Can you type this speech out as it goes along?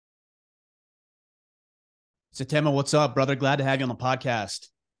Setema, what's up, brother? Glad to have you on the podcast.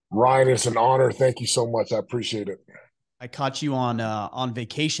 Ryan, it's an honor. Thank you so much. I appreciate it. I caught you on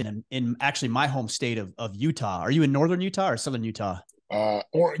vacation in actually my home state of Utah. Are you in northern Utah or southern Utah?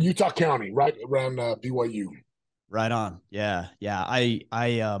 Or Utah County, right around BYU. Right on. Yeah, yeah.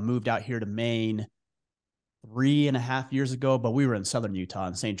 I moved out here to Maine 3.5 years ago, but we were in southern Utah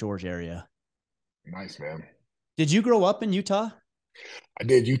in St. George area. Nice, man. Did you grow up in Utah? I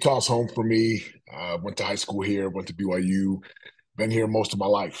did. Utah's home for me. Went to high school here, went to BYU, been here most of my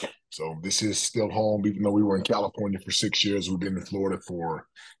life. So this is still home, even though we were in California for 6 years. We've been in Florida for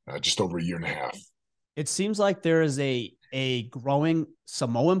just over a year and a half. It seems like there is a growing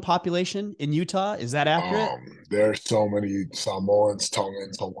Samoan population in Utah. Is that accurate? There's so many Samoans,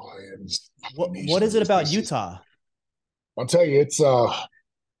 Tongans, Hawaiians, What is Polynesians. it about This is, Utah? I'll tell you, it's like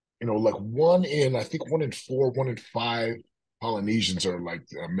I think 1 in 4, 1 in 5 Polynesians are like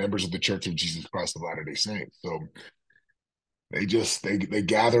members of the Church of Jesus Christ of Latter-day Saints. So they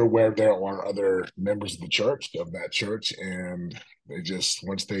gather where there are other members of the church of that church, and they just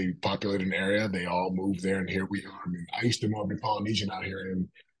once they populate an area, they all move there, and here we are. I mean, I used to know every Polynesian out here, and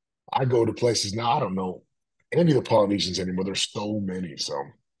I go to places now I don't know any of the Polynesians anymore. There's so many, so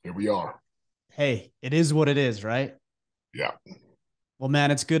here we are. Hey, it is what it is, right? Yeah. Well, man,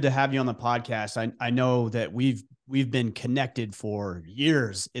 it's good to have you on the podcast. I know that we've been connected for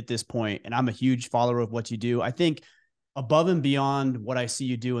years at this point, and I'm a huge follower of what you do. I think above and beyond what I see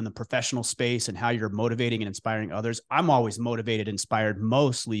you do in the professional space and how you're motivating and inspiring others, I'm always motivated, inspired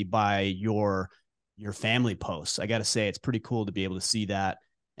mostly by your family posts. I got to say, it's pretty cool to be able to see that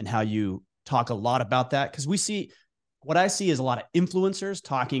and how you talk a lot about that because we see what I see is a lot of influencers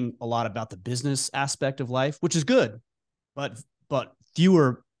talking a lot about the business aspect of life, which is good, but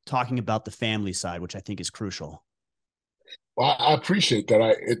fewer talking about the family side, which I think is crucial. Well, I appreciate that.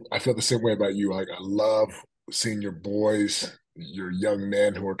 I feel the same way about you. Like I love seeing your boys, your young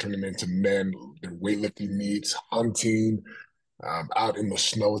men who are turning into men, their weightlifting meets, hunting, out in the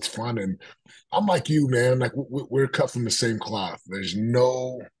snow. It's fun, and I'm like you, man. Like we're cut from the same cloth. There's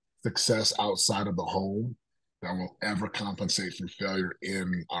no success outside of the home that will ever compensate for failure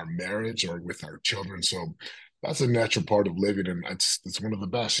in our marriage or with our children. So that's a natural part of living, and it's one of the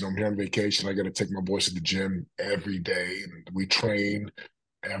best. I'm here on vacation. I got to take my boys to the gym every day, and we train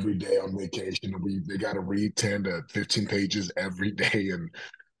every day on vacation. And they got to read 10 to 15 pages every day, and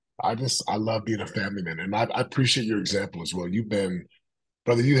I love being a family man, and I appreciate your example as well.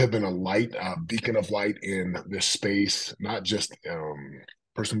 Brother, you have been a light, beacon of light in this space, not just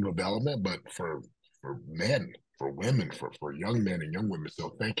personal development, but for men, for women, for young men and young women.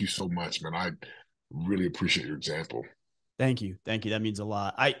 So thank you so much, man. I really appreciate your example. Thank you. Thank you. That means a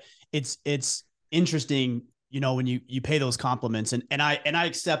lot. It's interesting, when you pay those compliments and I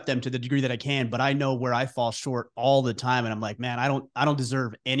accept them to the degree that I can, but I know where I fall short all the time. And I'm like, man, I don't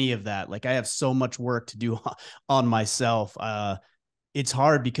deserve any of that. Like I have so much work to do on myself. It's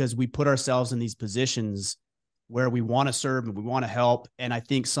hard because we put ourselves in these positions where we want to serve and we want to help. And I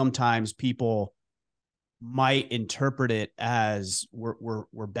think sometimes people might interpret it as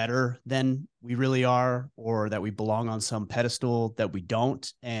we're better than we really are, or that we belong on some pedestal that we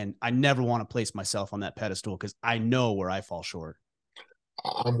don't. And I never want to place myself on that pedestal because I know where I fall short.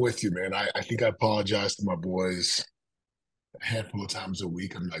 I'm with you, man. I think I apologize to my boys a handful of times a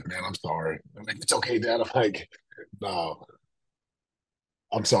week. I'm like, man, I'm sorry. I'm like, it's okay, Dad. I'm like, no,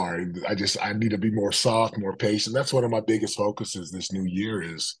 I'm sorry. I need to be more soft, more patient. That's one of my biggest focuses this new year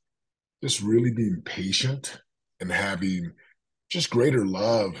is just really being patient and having just greater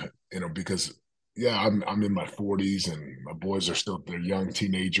love, because yeah, I'm in my 40s and my boys are still they're young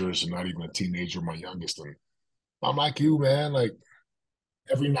teenagers and not even a teenager, my youngest. And I'm like you, man, like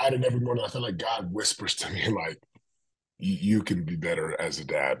every night and every morning I feel like God whispers to me like you can be better as a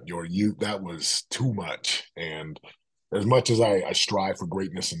dad. That was too much. And as much as I strive for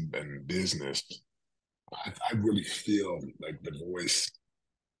greatness in business, I really feel like the voice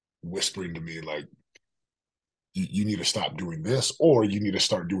whispering to me like you need to stop doing this or you need to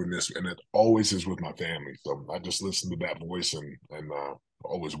start doing this, and it always is with my family. So I just listen to that voice and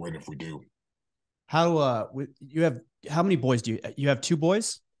always win if we do. You have how many boys do you have? Two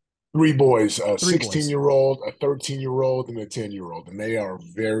boys? Three boys, a Three 16 boys. year old, a 13-year old, and a 10-year old, and they are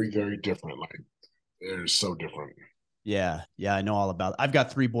very, very different. Like they're so different. Yeah, yeah, I know all about it. I've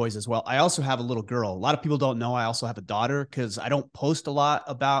got three boys as well. I also have a little girl. A lot of people don't know I also have a daughter because I don't post a lot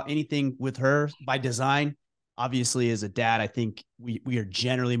about anything with her by design. Obviously, as a dad, I think we are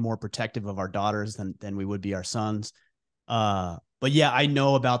generally more protective of our daughters than we would be our sons. But yeah, I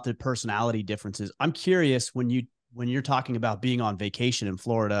know about the personality differences. I'm curious when you're talking about being on vacation in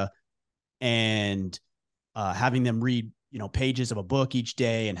Florida and having them read, pages of a book each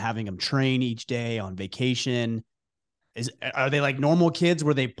day and having them train each day on vacation. Are they like normal kids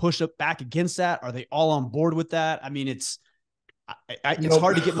where they push up back against that? Are they all on board with that? I mean, You it's know,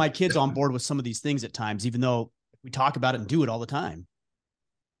 hard to get my kids on board with some of these things at times, even though we talk about it and do it all the time.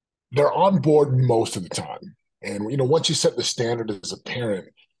 they're on board most of the time. And, once you set the standard as a parent,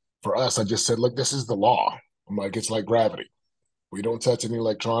 for us, I just said, look, this is the law. I'm like, it's like gravity. We don't touch any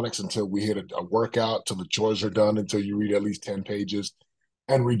electronics until we hit a workout, till the chores are done, until you read at least 10 pages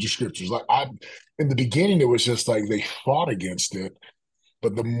and read your scriptures. In the beginning, it was just like they fought against it.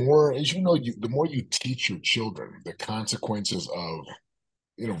 But the more, as the more you teach your children the consequences of,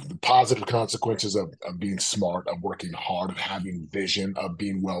 the positive consequences of being smart, of working hard, of having vision, of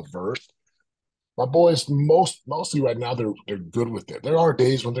being well versed. My boys, mostly right now, they're good with it. There are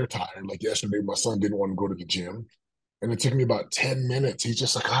days when they're tired. Like yesterday, my son didn't want to go to the gym. And it took me about 10 minutes. He's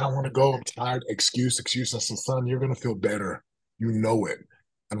just like, I don't want to go. I'm tired. Excuse. I said, son, you're going to feel better. You know it.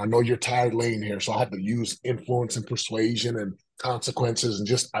 And I know you're tired laying here. So I had to use influence and persuasion and consequences.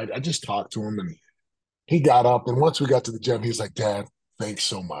 And I just talked to him, and he got up. And once we got to the gym, he was like, Dad, thanks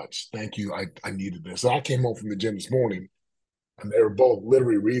so much. Thank you. I needed this. So I came home from the gym this morning, and they were both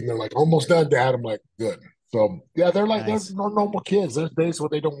literally reading. They're like, almost done, Dad. I'm like, good. So yeah, they're Nice. normal kids. There's days where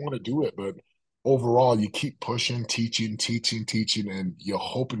they don't want to do it, but overall, you keep pushing, teaching, and you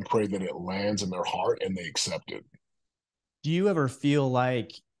hope and pray that it lands in their heart and they accept it. Do you ever feel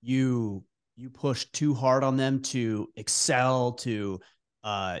like you push too hard on them to excel, to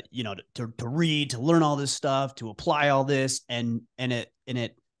to read, to learn all this stuff, to apply all this, and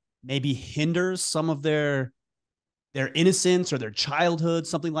it maybe hinders some of their innocence or their childhood,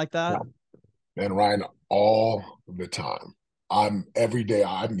 something like Yeah. that? And Ryan, all the time, I'm every day.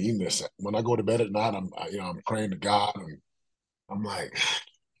 I mean this. When I go to bed at night, I'm praying to God, and I'm like,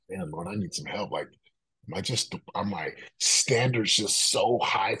 man, Lord, I need some help. Like, are my standards just so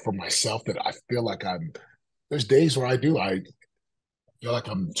high for myself that I feel like there's days where I feel like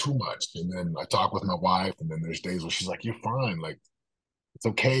I'm too much. And then I talk with my wife, and then there's days where she's like, you're fine. Like, it's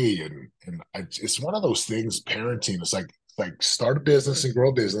okay. It's one of those things, parenting. It's like start a business and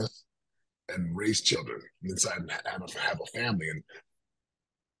grow a business and raise children inside and have a family.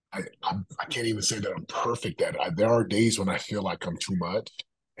 And I can't even say that I'm perfect at it. There are days when I feel like I'm too much,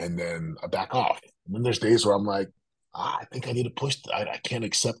 and then I back off. And then there's days where I'm like, I think I need to push. I can't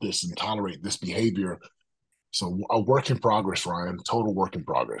accept this and tolerate this behavior. So a work in progress, Ryan. Total work in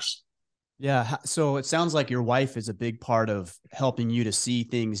progress. Yeah. So it sounds like your wife is a big part of helping you to see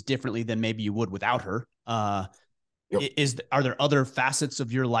things differently than maybe you would without her. Yep. Are there other facets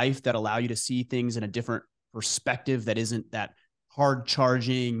of your life that allow you to see things in a different perspective that isn't that hard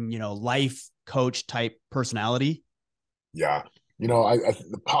charging, life coach type personality? Yeah.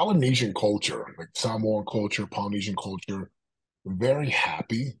 The Polynesian culture, like Samoan culture, Polynesian culture, very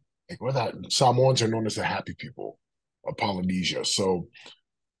happy. Like Samoans are known as the happy people of Polynesia. So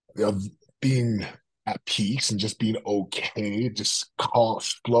of being at peace and just being okay, just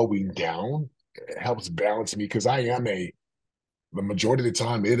slowing down, it helps balance me because the majority of the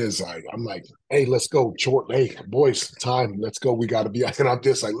time it is I'm like, hey, let's go, hey, boys, time, let's go. We got to be, and I'm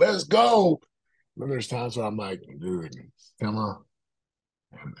just like, let's go. And then there's times where I'm like, dude, Emma,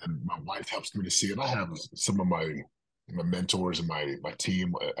 and my wife helps me to see it. I have some of my mentors and my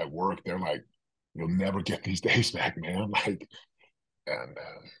team at work. They're like, you'll never get these days back, man. Like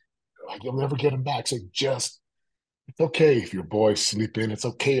you'll never get them back. So it's okay if your boys sleep in. It's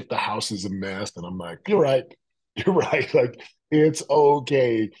okay if the house is a mess. And I'm like, you're right. You're right. Like it's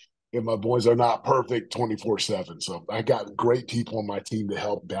okay if my boys are not perfect 24/7. So I got great people on my team to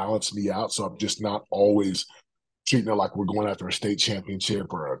help balance me out. So I'm just not always treating it like we're going after a state championship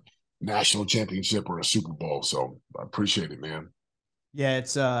or a national championship or a Super Bowl. So I appreciate it, man. Yeah,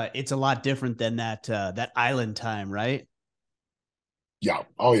 it's a lot different than that island time, right? Yeah.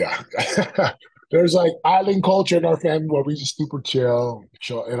 Oh yeah. There's like island culture in our family where we just super chill.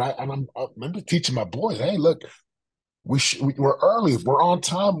 So, I remember teaching my boys, hey, look, we're early. If we're on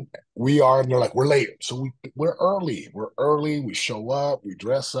time, we are. And they're like, we're late. So we're early. We're early. We show up. We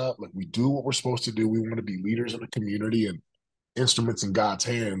dress up. Like we do what we're supposed to do. We want to be leaders in the community and instruments in God's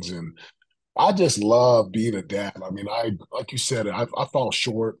hands. And I just love being a dad. I mean, like you said, I fall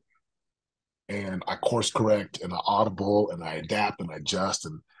short and I course correct and I audible and I adapt and I adjust.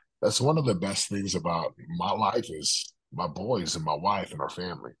 And that's one of the best things about my life is my boys and my wife and our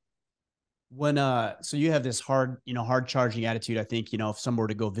family. When so you have this hard charging attitude. I think, if someone were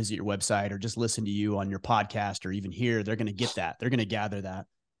to go visit your website or just listen to you on your podcast or even here, they're going to get that. They're going to gather that.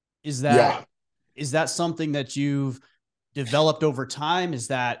 Is that Yeah. is that something that you've developed over time? Is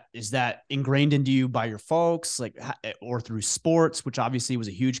that ingrained into you by your folks, like, or through sports, which obviously was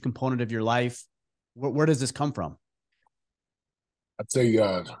a huge component of your life? Where does this come from? I'd say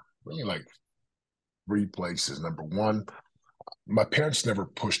really like three places. Number one, my parents never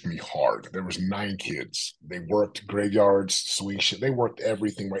pushed me hard. There was 9 kids. They worked graveyards, swing shit. They worked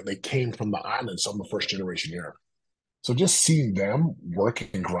everything, right? They came from the island, so I'm a first generation here. So just seeing them work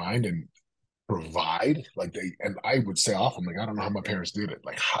and grind and provide, like and I would say often, like, I don't know how my parents did it.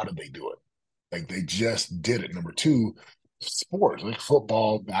 Like, how did they do it? Like, they just did it. Number two, sports, like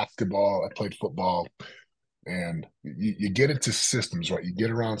football, basketball. I played football. And you get into systems, right? You get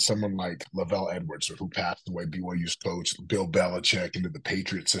around someone like Lavelle Edwards, who passed away, BYU's coach, Bill Belichick, into the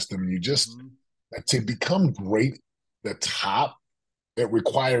Patriot system. And you just, Mm-hmm. to become great at the top, it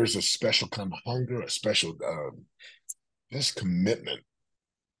requires a special kind of hunger, a special just commitment.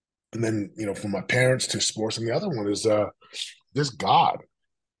 And then, from my parents to sports. And the other one is just God.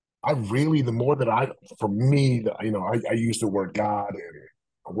 I really, the more that for me, I use the word God and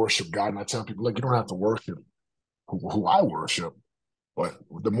I worship God. And I tell people, like, you don't have to worship who I worship. But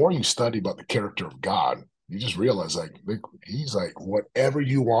the more you study about the character of God, you just realize, like, he's like, whatever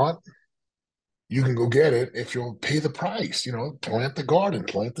you want, you can go get it if you'll pay the price. Plant the garden,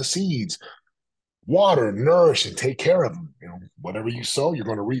 plant the seeds, water, nourish, and take care of them. Whatever you sow, you're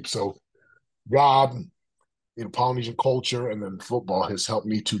going to reap. So God, Polynesian culture, and then football has helped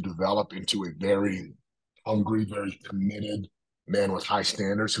me to develop into a very hungry, very committed man with high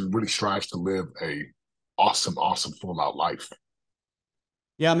standards who really strives to live a awesome, awesome, full out life.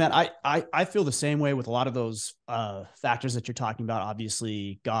 Yeah, man, I feel the same way with a lot of those factors that you're talking about.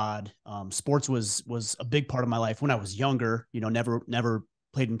 Obviously, God, sports was a big part of my life when I was younger. Never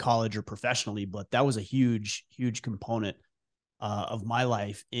played in college or professionally, but that was a huge component of my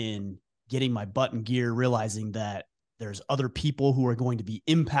life in getting my butt in gear, realizing that there's other people who are going to be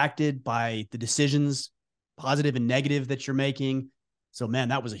impacted by the decisions, positive and negative, that you're making. So, man,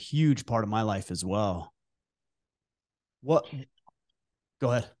 that was a huge part of my life as well. What?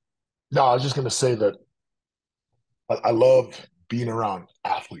 Go ahead. No, I was just going to say that I love being around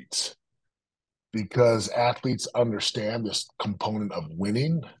athletes because athletes understand this component of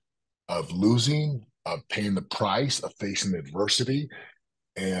winning, of losing, of paying the price, of facing adversity.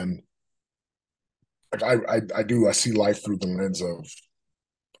 And like I see life through the lens of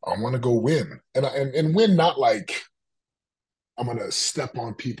I want to go win, and win, not like I'm going to step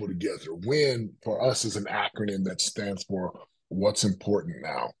on people together. Win for us is an acronym that stands for what's important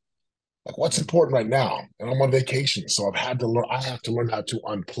now. Like, what's important right now? And I'm on vacation, so I have to learn how to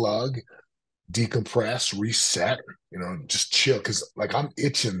unplug, decompress, reset, just chill. Cause like I'm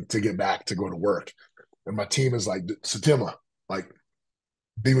itching to get back to go to work. And my team is like, Setema, like,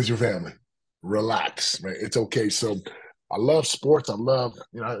 be with your family, relax, right? It's okay. So I love sports. I love,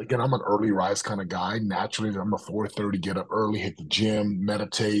 again, I'm an early rise kind of guy. Naturally, I'm a 4:30, get up early, hit the gym,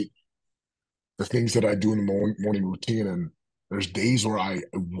 meditate, the things that I do in the morning routine. And there's days where I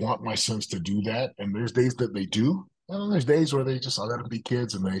want my sons to do that. And there's days that they do. And there's days where I let them be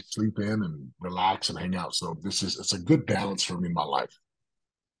kids and they sleep in and relax and hang out. So it's a good balance for me in my life.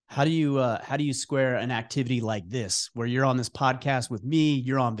 How do you square an activity like this, where you're on this podcast with me,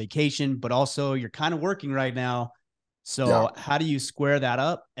 you're on vacation, but also you're kind of working right now? Yeah. So how do you square that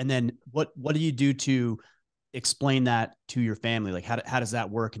up? And then what do you do to explain that to your family? Like, how does that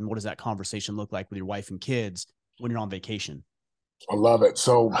work? And what does that conversation look like with your wife and kids when you're on vacation? I love it.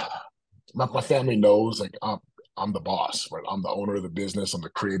 So my family knows, like, I'm the boss, right? I'm the owner of the business. I'm the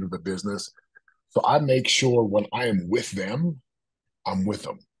creator of the business. So I make sure when I am with them, I'm with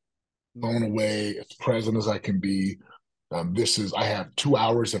them. Blown away, as present as I can be. I have 2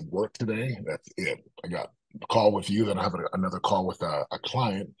 hours of work today. That's it. I got a call with you, then I have another call with a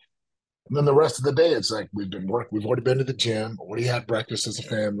client. And then the rest of the day, it's like we've already been to the gym, already had breakfast as a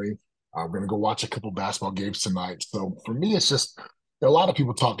family. We're going to go watch a couple basketball games tonight. So for me, it's just a lot of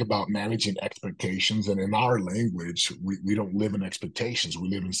people talk about managing expectations. And in our language, we don't live in expectations. We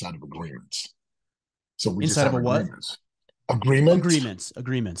live inside of agreements. So we just Inside of have a what? agreements. Agreements.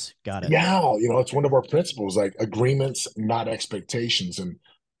 Agreements. Got it. Yeah, it's one of our principles, like agreements, not expectations. And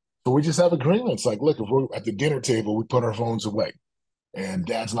so we just have agreements. Like, look, if we're at the dinner table, we put our phones away. And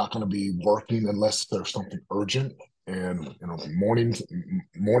dad's not going to be working unless there's something urgent. And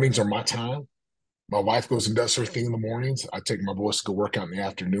mornings are my time. My wife goes and does her thing in the mornings. I take my boys to go work out in the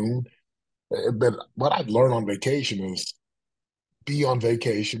afternoon. But what I've learned on vacation is be on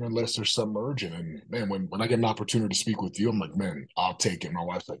vacation unless there's something urgent. And man, when I get an opportunity to speak with you, I'm like, man, I'll take it. My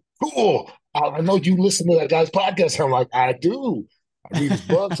wife's like, cool. I know you listen to that guy's podcast. I'm like, I do. I read his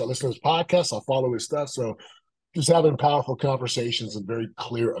books. I listen to his podcasts. I follow his stuff. So just having powerful conversations and very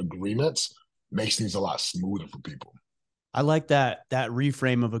clear agreements makes things a lot smoother for people. I like that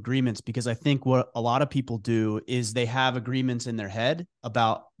reframe of agreements, because I think what a lot of people do is they have agreements in their head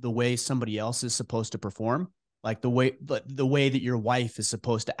about the way somebody else is supposed to perform, like the way that your wife is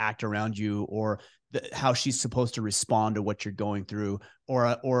supposed to act around you, or how she's supposed to respond to what you're going through,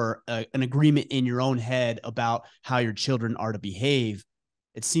 or an agreement in your own head about how your children are to behave.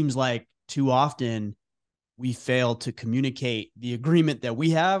 It seems like too often we fail to communicate the agreement that we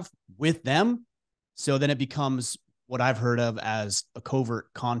have with them. So then it becomes what I've heard of as a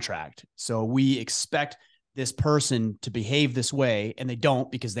covert contract. So we expect this person to behave this way, and they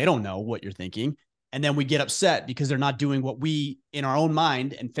don't, because they don't know what you're thinking. And then we get upset because they're not doing what we in our own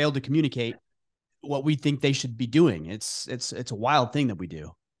mind, and failed to communicate what we think they should be doing. It's a wild thing that we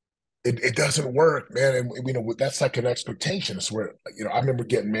do. It doesn't work, man. And that's like an expectation. It's where, I remember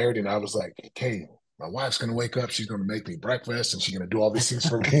getting married and I was like, okay, my wife's gonna wake up, she's gonna make me breakfast and she's gonna do all these things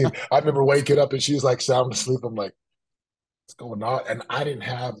for me. I remember waking up and she's like sound asleep. I'm like, what's going on? And I didn't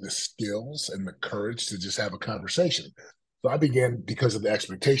have the skills and the courage to just have a conversation. So I began, because of the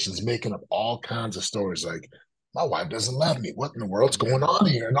expectations, making up all kinds of stories like, my wife doesn't love me. What in the world's going on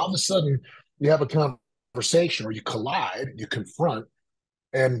here? And all of a sudden you have a conversation, or you collide, you confront,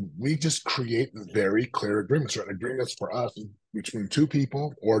 and we just create very clear agreements, right? Agreements for us between two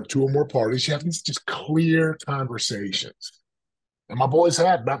people or two or more parties. You have these just clear conversations. And my boys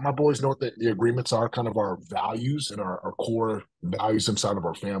know what the agreements are, kind of our values and our core values inside of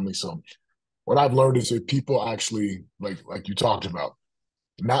our family. So what I've learned is that people actually, like you talked about,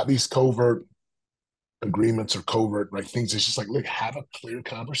 not these covert agreements or covert, right, things. It's just like, look, have a clear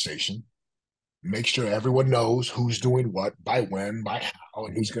conversation. Make sure everyone knows who's doing what, by when, by how,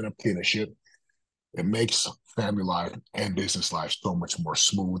 and who's going to finish it. It makes family life and business life so much more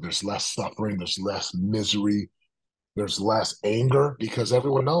smooth. There's less suffering, there's less misery, there's less anger, because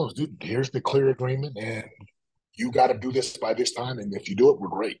everyone knows, dude, here's the clear agreement, and you got to do this by this time. And if you do it, we're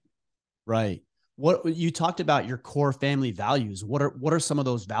great. Right. What you talked about, your core family values. What are some of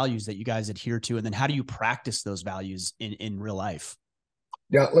those values that you guys adhere to? And then how do you practice those values in real life?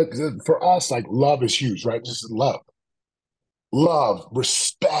 Yeah, look, for us, like, love is huge, right? Just love,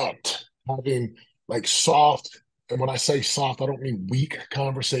 respect, having like soft. And when I say soft, I don't mean weak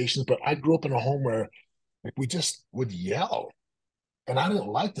conversations, but I grew up in a home where, like, we just would yell. And I didn't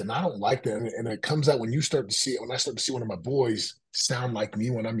like that. And I don't like that. And it comes out when you start to see it. When I start to see one of my boys sound like me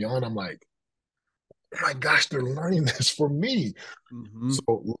when I'm yelling, I'm like, oh my gosh, they're learning this from me. Mm-hmm.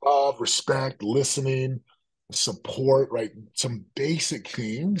 So love, respect, listening, support, right? Some basic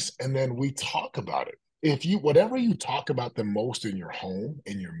things. And then we talk about it. If you, whatever you talk about the most in your home,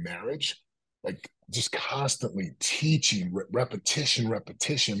 in your marriage, like just constantly teaching,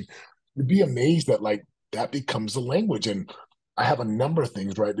 repetition, you'd be amazed that, like, that becomes the language. And I have a number of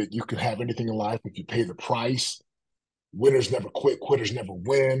things, right? That you can have anything in life if you pay the price. Winners never quit, quitters never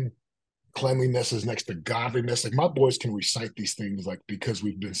win. Cleanliness is next to godliness. Like, my boys can recite these things, like, because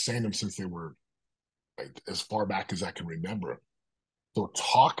we've been saying them since they were, like, as far back as I can remember. So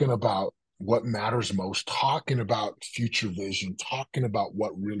talking about what matters most, talking about future vision, talking about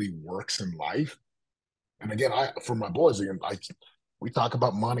what really works in life. And again, for my boys, again, we talk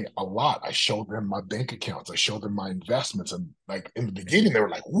about money a lot. I show them my bank accounts. I show them my investments. And, like, in the beginning, they were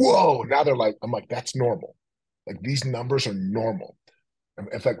like, whoa. Now they're like, I'm like, that's normal. Like, these numbers are normal.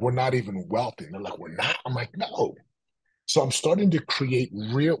 In fact, we're not even wealthy. And they're like, we're not. I'm like, no. So I'm starting to create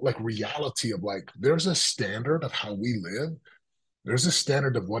real, like, reality of, like, there's a standard of how we live. There's a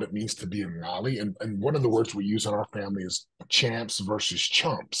standard of what it means to be a Gali. And one of the words we use in our family is champs versus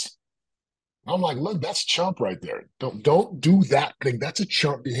chumps. I'm like, look, that's chump right there. Don't do that thing. That's a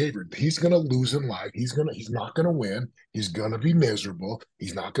chump behavior. He's gonna lose in life. He's not gonna win. He's gonna be miserable.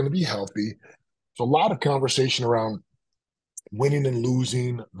 He's not gonna be healthy. So a lot of conversation around winning and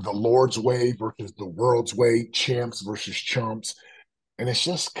losing, the Lord's way versus the world's way, champs versus chumps. And it's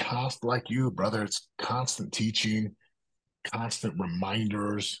just constant, like you, brother. It's constant teaching, constant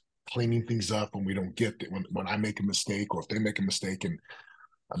reminders, cleaning things up when we don't get it, when I make a mistake or if they make a mistake. And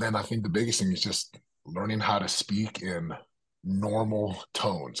then I think the biggest thing is just learning how to speak in normal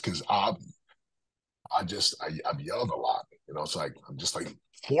tones, because I've yelled a lot. It's like I'm just like,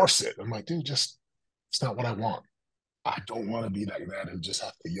 force it. I'm like, dude, just, it's not what I want. I don't want to be like that who just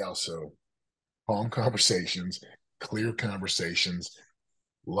have to yell. So calm conversations, clear conversations,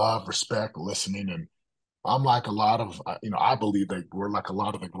 love, respect, listening. And I'm like a lot of, I believe that we're like a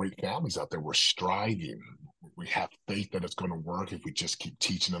lot of the great families out there. We're striving. We have faith that it's going to work if we just keep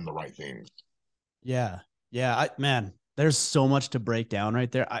teaching them the right things. Yeah. Yeah. Man, there's so much to break down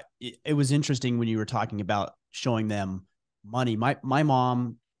right there. It was interesting when you were talking about showing them money. My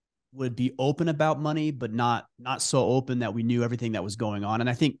mom would be open about money, but not so open that we knew everything that was going on. And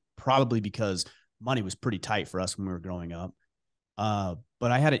I think probably because money was pretty tight for us when we were growing up.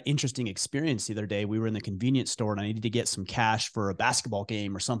 But I had an interesting experience the other day. We were in the convenience store and I needed to get some cash for a basketball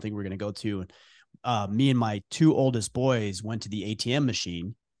game or something we we're going to go to. And me and my two oldest boys went to the ATM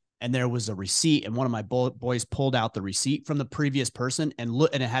machine and there was a receipt. And one of my boys pulled out the receipt from the previous person and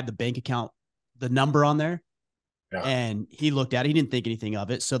it had the bank account, the number on there. Yeah. And he looked at it. He didn't think anything of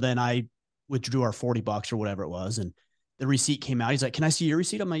it. So then I withdrew our $40 or whatever it was. And the receipt came out. He's like, "Can I see your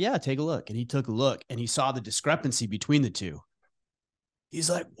receipt?" I'm like, "Yeah, take a look." And he took a look and he saw the discrepancy between the two. He's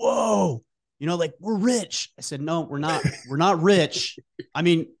like, "Whoa, like we're rich." I said, "No, we're not. We're not rich. I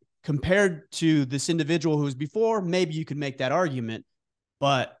mean, compared to this individual who was before, maybe you could make that argument,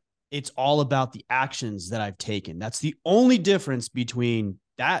 but it's all about the actions that I've taken. That's the only difference between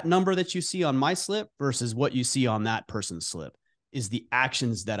that number that you see on my slip versus what you see on that person's slip is the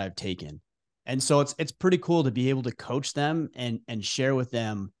actions that I've taken." And so it's pretty cool to be able to coach them and share with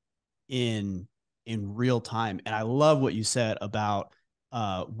them in real time. And I love what you said about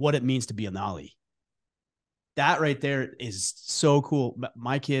what it means to be a Nali. That right there is so cool.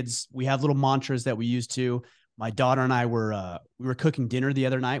 My kids, we have little mantras that we use to. My daughter and I we were cooking dinner the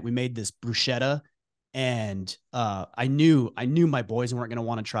other night. We made this bruschetta, and I knew my boys weren't going to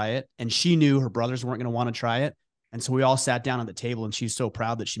want to try it, and she knew her brothers weren't going to want to try it, and so we all sat down at the table, and she's so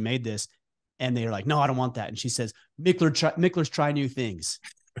proud that she made this, and they were like, "No, I don't want that," and she says, "Micklers try new things."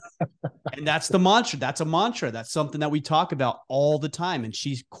 And that's the mantra. That's a mantra. That's something that we talk about all the time. And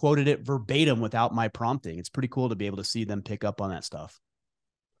she quoted it verbatim without my prompting. It's pretty cool to be able to see them pick up on that stuff.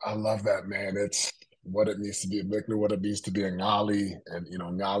 I love that, man. It's what it means to be a Mickler, what it means to be a Ngali. And,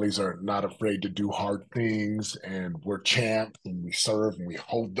 Ngalis are not afraid to do hard things. And we're champs and we serve and we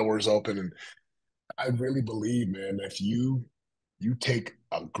hold doors open. And I really believe, man, if you take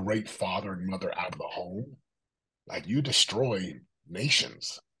a great father and mother out of the home, like you destroy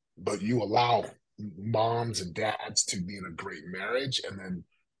nations, but you allow moms and dads to be in a great marriage and then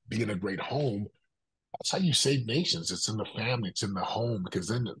be in a great home. That's how you save nations. It's in the family, it's in the home, because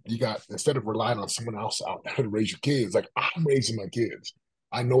then you got, instead of relying on someone else out there to raise your kids, like I'm raising my kids.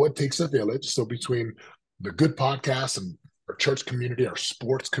 I know it takes a village. So between the good podcasts and our church community, our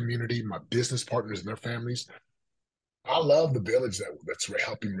sports community, my business partners and their families, I love the village that's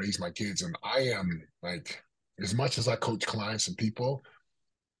helping raise my kids. And I am like, as much as I coach clients and people,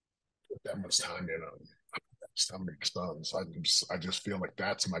 put that much time in them. Some sons. I just feel like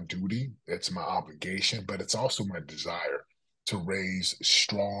that's my duty. It's my obligation, but it's also my desire to raise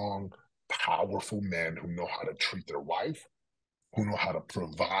strong, powerful men who know how to treat their wife, who know how to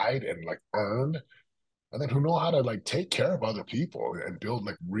provide and like earn, and then who know how to like take care of other people and build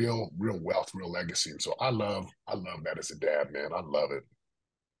like real wealth, real legacy. And so I love that as a dad, man. I love it.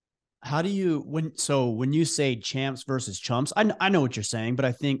 How do you when you say champs versus chumps, I know what you're saying, but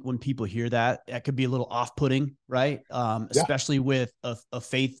I think when people hear that, that could be a little off-putting, right? Yeah. Especially with a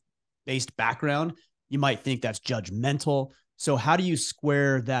faith-based background, you might think that's judgmental. So how do you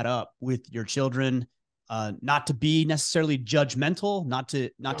square that up with your children? Not to be necessarily judgmental, not to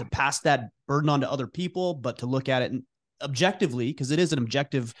pass that burden on to other people, but to look at it objectively, because it is an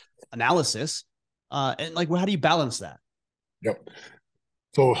objective analysis. And like, well, how do you balance that? Yep.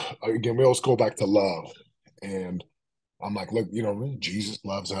 So again, we always go back to love. And I'm like, look, Jesus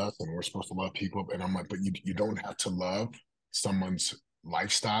loves us and we're supposed to love people. And I'm like, but you don't have to love someone's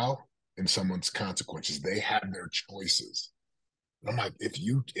lifestyle and someone's consequences. They have their choices. And I'm like, if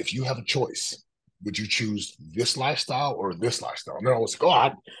you have a choice, would you choose this lifestyle or this lifestyle? And they're always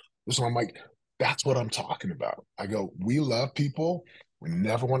like, this one. I'm like, that's what I'm talking about. I go, we love people. We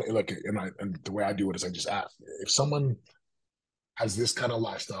never want to like, and the way I do it is I just ask if someone has this kind of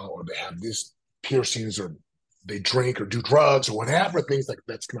lifestyle or they have this piercings or they drink or do drugs or whatever things like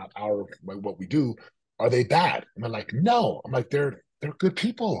that's not what we do. Are they bad? And they're like, no. I'm like, they're good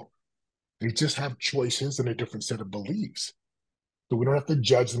people. They just have choices and a different set of beliefs. So we don't have to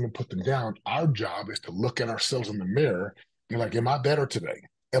judge them and put them down. Our job is to look at ourselves in the mirror and be like, am I better today?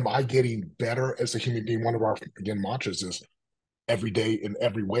 Am I getting better as a human being? One of our, again, mantras is every day in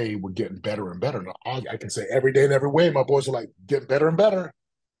every way, we're getting better and better. Now, I can say every day in every way, my boys are like, getting better and better.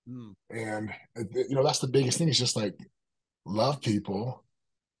 Mm. And, that's the biggest thing. It's just like, love people,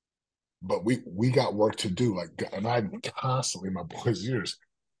 but we got work to do. Like, and I constantly, my boys' ears,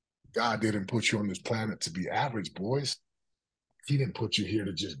 God didn't put you on this planet to be average, boys. He didn't put you here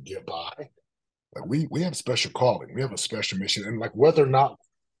to just get by. Like we have a special calling. We have a special mission. And like whether or not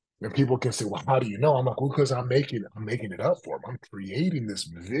and people can say, well, how do you know? I'm like, well, because I'm making it up for them. I'm creating this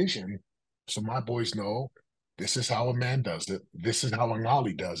vision so my boys know This is how a man does it. This is how a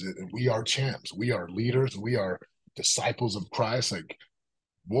Gali does it. And we are champs. We are leaders. We are disciples of Christ. Like,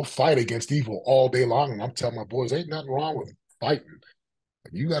 we'll fight against evil all day long. And I'm telling my boys, ain't nothing wrong with fighting.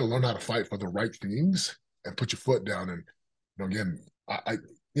 Like, you got to learn how to fight for the right things and put your foot down. And again,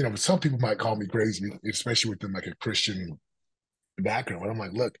 some people might call me crazy, especially within like a Christian background. But I'm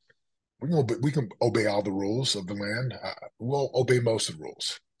like, look, we can obey all the rules of the land. We'll obey most of the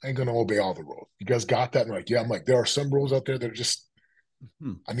rules. I ain't gonna obey all the rules. You guys got that? And like, yeah, I'm like, there are some rules out there that are just.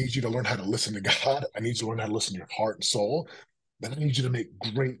 Hmm. I need you to learn how to listen to God. I need you to learn how to listen to your heart and soul. Then I need you to make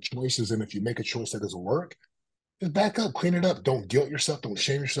great choices. And if you make a choice that doesn't work, just back up, clean it up. Don't guilt yourself. Don't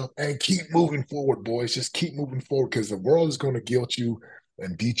shame yourself, and keep moving forward, boys. Just keep moving forward because the world is going to guilt you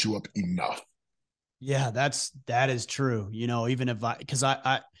and beat you up enough. Yeah, that is true. You know, even if because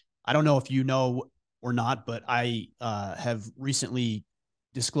I don't know if you know or not, but I have recently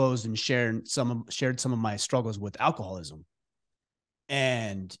disclosed and shared some of my struggles with alcoholism.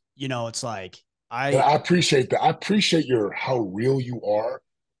 And you know, it's like And I I appreciate that. I appreciate your how real you are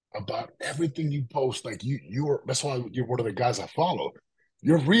about everything you post. Like you're that's why you're one of the guys I follow.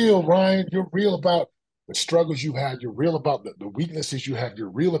 You're real, Ryan. You're real about the struggles you had. You're real about the weaknesses you have. You're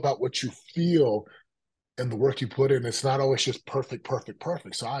real about what you feel and the work you put in. It's not always just perfect, perfect,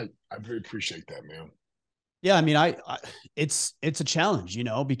 perfect. So I really appreciate that, man. yeah, I mean I it's a challenge, you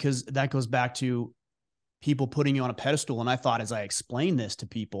know, because that goes back to people putting you on a pedestal. And I thought as I explained this to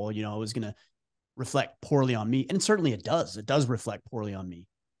people, you know, it was going to reflect poorly on me. And certainly it does. It does reflect poorly on me.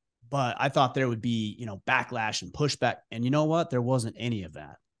 But I thought there would be, you know, backlash and pushback. And you know what? There wasn't any of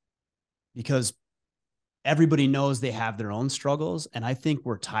that because everybody knows they have their own struggles. And I think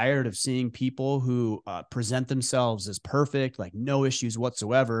we're tired of seeing people who present themselves as perfect, like no issues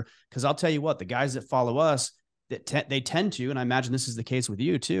whatsoever. Because I'll tell you what, the guys that follow us, they tend to, and I imagine this is the case with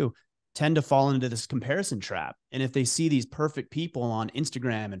you too, tend to fall into this comparison trap. And if they see these perfect people on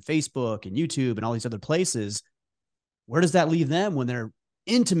Instagram and Facebook and YouTube and all these other places, where does that leave them when they're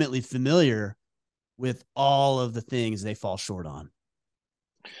intimately familiar with all of the things they fall short on?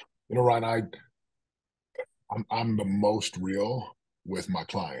 Ryan, I'm the most real with my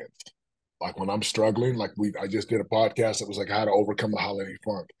clients. Like when I'm struggling, like I just did a podcast that was like how to overcome the holiday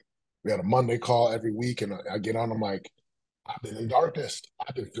funk. We had a Monday call every week, and I get on. I'm like, I've been in darkness.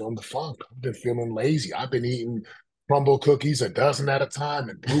 I've been feeling the funk. I've been feeling lazy. I've been eating crumble cookies a dozen at a time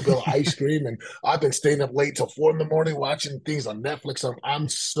and bluebell ice cream, and I've been staying up late till 4 in the morning watching things on Netflix. I'm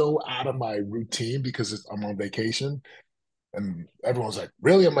so out of my routine because I'm on vacation. And everyone's like,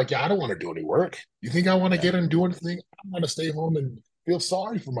 really? I'm like, yeah, I don't want to do any work. You think I want to Yeah. get in and do anything? I want to stay home and feel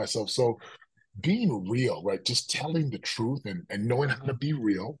sorry for myself. So being real, right? Just telling the truth and knowing how to be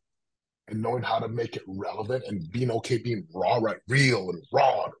real and knowing how to make it relevant and being okay being raw, right? Real and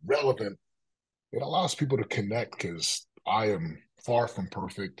raw and relevant. It allows people to connect because I am far from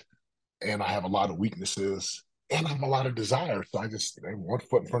perfect and I have a lot of weaknesses and I have a lot of desires. So I just one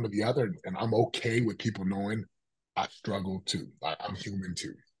foot in front of the other and I'm okay with people knowing I struggle too. I'm human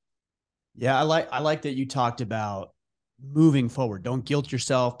too. Yeah, I like that you talked about moving forward. Don't guilt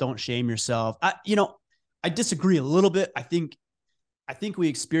yourself, don't shame yourself. I disagree a little bit. I think we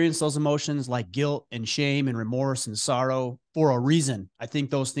experience those emotions like guilt and shame and remorse and sorrow for a reason. I think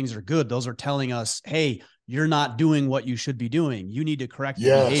those things are good. Those are telling us, "Hey, you're not doing what you should be doing. You need to correct the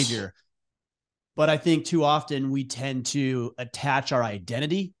Yes. behavior." But I think too often we tend to attach our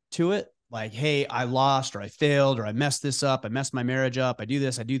identity to it. Like, "Hey, I lost or I failed or I messed this up. I messed my marriage up. I do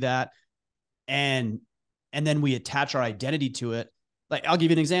this, I do that." and and then we attach our identity to it. Like I'll give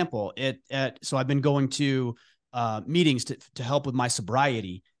you an example. So I've been going to meetings to help with my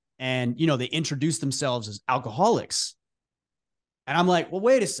sobriety, and you know they introduce themselves as alcoholics, and I'm like, well,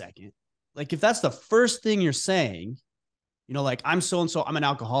 wait a second. Like if that's the first thing you're saying, you know, like I'm so and so, I'm an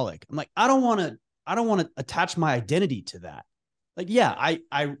alcoholic. I'm like, I don't want to attach my identity to that. Like, yeah,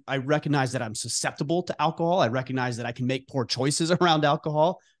 I recognize that I'm susceptible to alcohol. I recognize that I can make poor choices around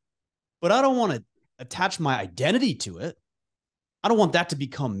alcohol, but I don't want to attach my identity to it. I don't want that to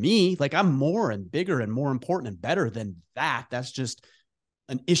become me. Like I'm more and bigger and more important and better than that. That's just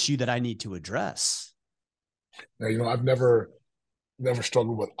an issue that I need to address. Now, I've never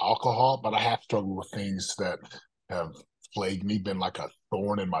struggled with alcohol, but I have struggled with things that have plagued me, been like a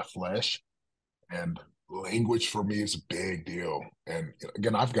thorn in my flesh. And language for me is a big deal. And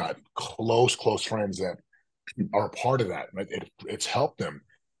again, I've got close friends that are a part of that. Right? It's helped them.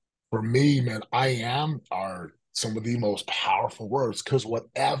 For me, man, I am are some of the most powerful words because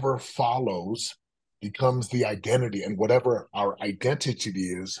whatever follows becomes the identity. And whatever our identity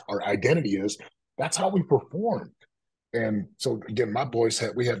is, that's how we perform. And so again, my boys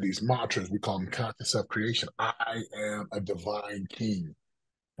we have these mantras, we call them conscious self-creation. I am a divine king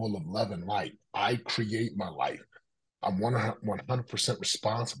full of love and light. I create my life. I'm 100%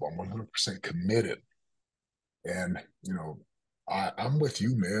 responsible. I'm 100% committed. And, I'm with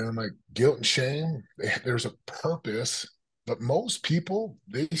you, man. Like guilt and shame, there's a purpose, but most people,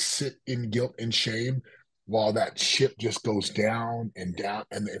 they sit in guilt and shame while that ship just goes down and down.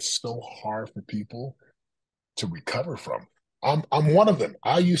 And it's so hard for people to recover from. I'm one of them.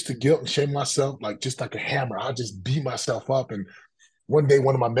 I used to guilt and shame myself like just like a hammer. I just beat myself up. And one day,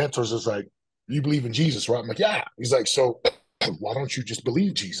 one of my mentors was like, "You believe in Jesus, right?" I'm like, "Yeah." He's like, "So why don't you just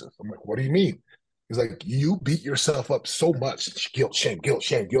believe Jesus?" I'm like, "What do you mean?" He's like, "You beat yourself up so much, guilt, shame, guilt,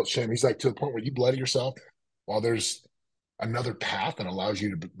 shame, guilt, shame." He's like, to the point where you bloody yourself while there's another path that allows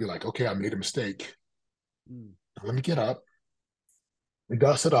you to be like, "Okay, I made a mistake. Mm. Let me get up, and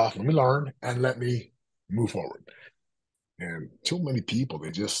dust it off, let me learn, and let me move forward." And too many people,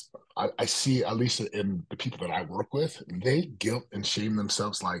 I see, at least in the people that I work with, they guilt and shame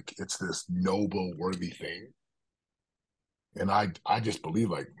themselves like it's this noble, worthy thing. And I just believe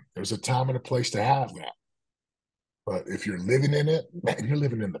like there's a time and a place to have that. But if you're living in it, man, you're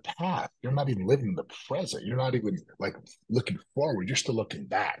living in the past. You're not even living in the present. You're not even like looking forward. You're still looking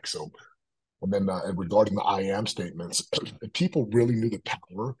back. So, and then and regarding the I am statements, if people really knew the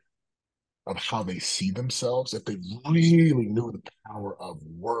power of how they see themselves, if they really knew the power of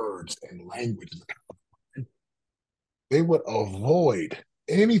words and language, they would avoid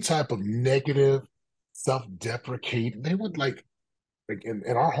any type of negative, self-deprecate. They would like in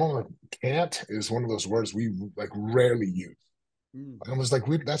our home, like, can't is one of those words we like rarely use. Mm. I was like,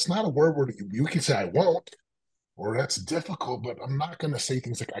 that's not a word where you can say I won't, or that's difficult, but I'm not gonna say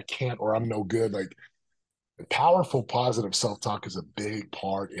things like I can't or I'm no good. Like powerful, positive self-talk is a big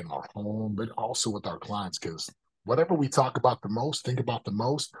part in our home, but also with our clients, because whatever we talk about the most, think about the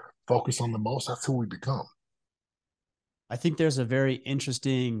most, focus on the most, that's who we become. I think there's a very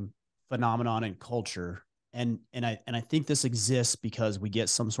interesting phenomenon in culture, and I think this exists because we get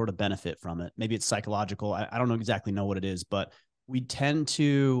some sort of benefit from it. Maybe it's psychological. I don't know exactly know what it is, but we tend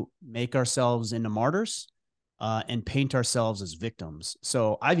to make ourselves into martyrs and paint ourselves as victims.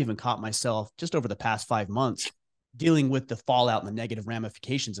 So I've even caught myself just over the past 5 months dealing with the fallout and the negative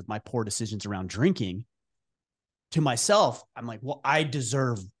ramifications of my poor decisions around drinking. To myself, I'm like, well, I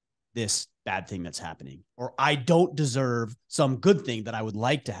deserve this bad thing that's happening, or I don't deserve some good thing that I would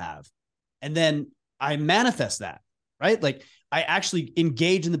like to have. And then I manifest that, right? Like I actually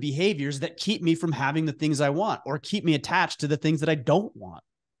engage in the behaviors that keep me from having the things I want or keep me attached to the things that I don't want.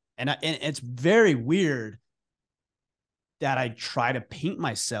 And it's very weird that I try to paint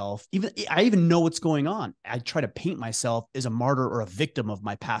myself, even I even know what's going on. I try to paint myself as a martyr or a victim of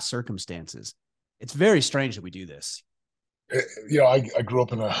my past circumstances. It's very strange that we do this. I grew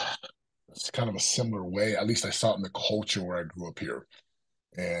up in it's kind of a similar way. At least I saw it in the culture where I grew up here.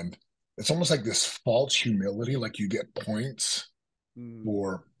 And it's almost like this false humility, like you get points Mm.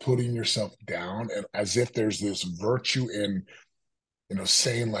 for putting yourself down, and as if there's this virtue in,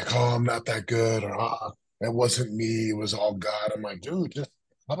 saying like, "Oh, I'm not that good," or that wasn't me, it was all God. I'm like, dude, just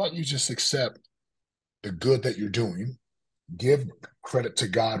how about you just accept the good that you're doing, give credit to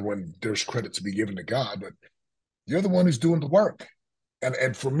God when there's credit to be given to God, but you're the one who's doing the work.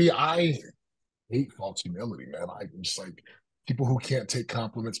 And for me, I hate false humility, man. I just like people who can't take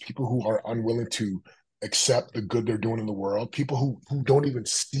compliments, people who are unwilling to accept the good they're doing in the world, people who don't even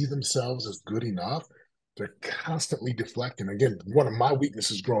see themselves as good enough. They're constantly deflecting. Again, one of my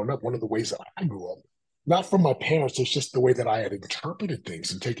weaknesses growing up, one of the ways that I grew up, not from my parents, it's just the way that I had interpreted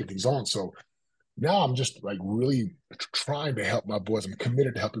things and taken things on. So now I'm just like really trying to help my boys. I'm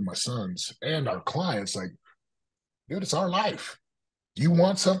committed to helping my sons and our clients. Like, dude, it's our life. You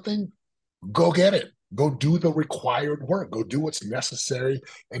want something? Go get it. Go do the required work. Go do what's necessary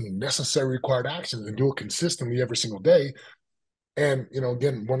and necessary required actions and do it consistently every single day. And,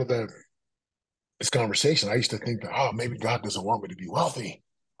 again, one of this conversation, I used to think that, oh, maybe God doesn't want me to be wealthy.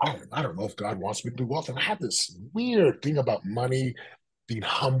 I don't know if God wants me to be wealthy. And I had this weird thing about money, being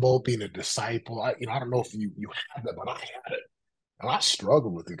humble, being a disciple. I don't know if you had that, but I had it. And I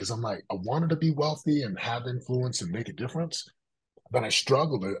struggled with it because I'm like, I wanted to be wealthy and have influence and make a difference. But I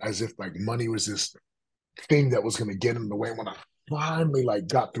struggled as if like money was this thing that was going to get in the way. When I finally like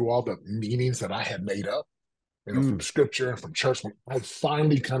got through all the meanings that I had made up, from Mm. scripture and from church, when I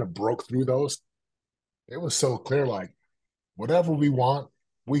finally kind of broke through those, it was so clear, like whatever we want,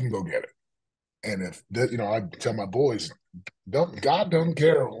 we can go get it. And if that, I tell my boys, God doesn't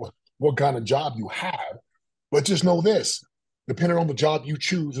care what kind of job you have, but just know this: depending on the job you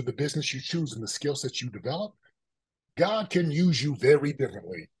choose, or the business you choose, and the skill sets you develop, God can use you very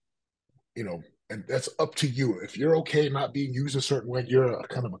differently, you know, and that's up to you. If you're okay not being used a certain way, you're a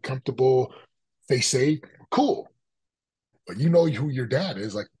kind of a comfortable, stay safe, cool. But you know who your dad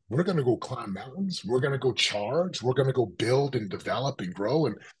is. Like, we're going to go climb mountains. We're going to go charge. We're going to go build and develop and grow.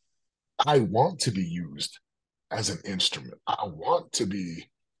 And I want to be used as an instrument. I want to be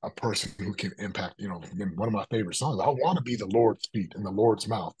a person who can impact, you know, one of my favorite songs. I want to be the Lord's feet and the Lord's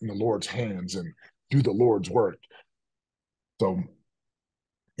mouth and the Lord's hands and do the Lord's work. So,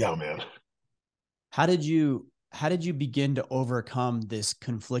 yeah, man. How did you begin to overcome this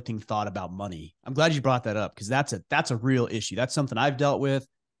conflicting thought about money? I'm glad you brought that up because that's a real issue. That's something I've dealt with.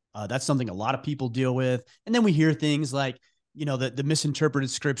 That's something a lot of people deal with. And then we hear things like, the misinterpreted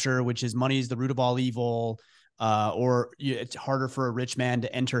scripture, which is money is the root of all evil, or it's harder for a rich man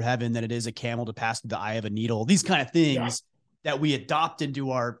to enter heaven than it is a camel to pass through the eye of a needle. These kind of Yeah. things that we adopt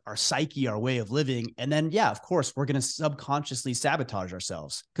into our psyche, our way of living. And then, yeah, of course, we're going to subconsciously sabotage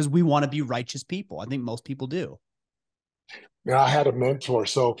ourselves because we want to be righteous people. I think most people do. You know, I had a mentor.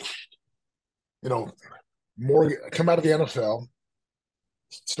 So, you know, come out of the NFL,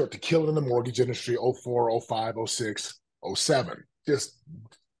 start to kill it in the mortgage industry, oh 04, oh 05, oh 06, oh 07. Just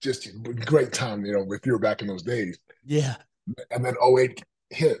great time, you know, if you were back in those days. Yeah. And then oh 08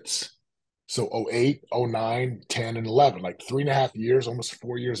 hits. So oh 08, oh 09, 10, and 11, like 3.5 years, almost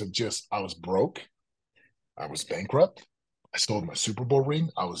 4 years of just, I was broke. I was bankrupt. I sold my Super Bowl ring.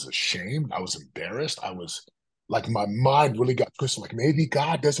 I was ashamed. I was embarrassed. I was like, my mind really got twisted. Like, maybe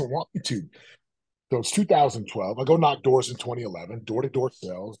God doesn't want me to. So it's 2012. I go knock doors in 2011, door to door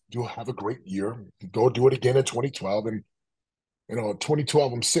sales. Do have a great year. Go do it again in 2012. And, you know,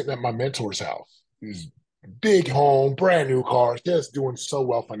 2012, I'm sitting at my mentor's house. He's big home, brand new car, just doing so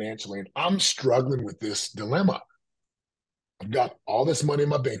well financially. And I'm struggling with this dilemma. I've got all this money in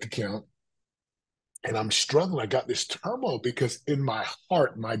my bank account and I'm struggling. I got this turmoil because in my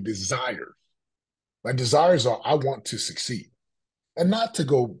heart, my desires are I want to succeed and not to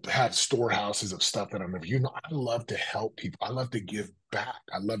go have storehouses of stuff that I'm never, you know, I love to help people. I love to give back.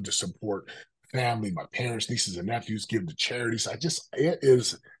 I love to support family, my parents, nieces, and nephews, give to charities. It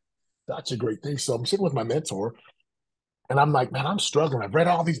is such a great thing. So I'm sitting with my mentor and I'm like, man, I'm struggling. I've read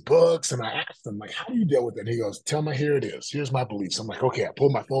all these books and I asked him, like, how do you deal with it? And he goes, tell me, here it is. Here's my beliefs. I'm like, okay, I pull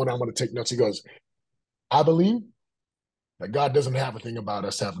my phone out. I'm going to take notes. He goes, I believe that God doesn't have a thing about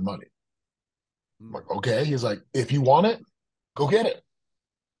us having money. I'm like, okay. He's like, if you want it, go get it.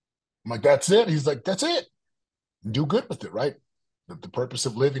 I'm like, that's it. He's like, that's it. Do good with it, right? The purpose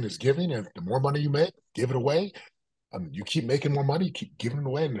of living is giving, and the more money you make, give it away. You keep making more money, you keep giving it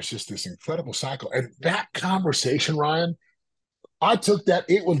away, and it's just this incredible cycle. And that conversation, Ryan, I took that.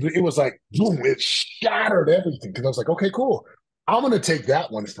 It was like boom, it shattered everything because I was like, okay, cool. I'm gonna take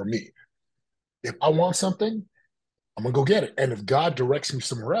that one for me. If I want something, I'm gonna go get it. And if God directs me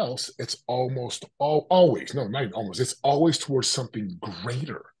somewhere else, it's always, no, not even almost, it's always towards something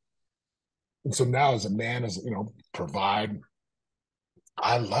greater. And so now as a man, as you know, provide,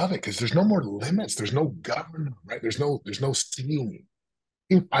 I love it because there's no more limits. There's no government, right? There's no ceiling.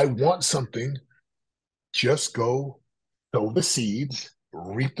 If I want something, just go sow the seeds,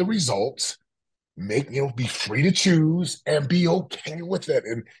 reap the results, be free to choose and be okay with it.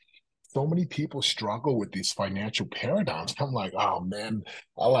 And so many people struggle with these financial paradigms. I'm like, oh man,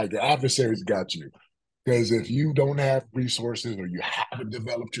 I like the adversaries got you. Because if you don't have resources or you haven't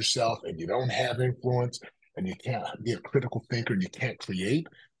developed yourself and you don't have influence and you can't be a critical thinker and you can't create,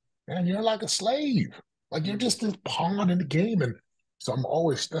 man, you're like a slave. Like you're Mm. just this pawn in the game. And so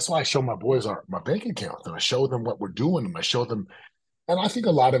that's why I show my boys my bank account and I show them what we're doing and I show them. And I think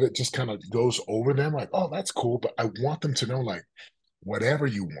a lot of it just kind of goes over them like, oh, that's cool. But I want them to know like, whatever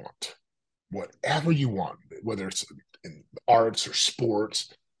you want, whatever you want, whether it's in arts or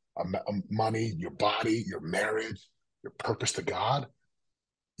sports, money, your body, your marriage, your purpose to God,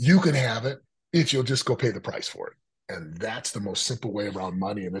 you can have it if you'll just go pay the price for it. And that's the most simple way around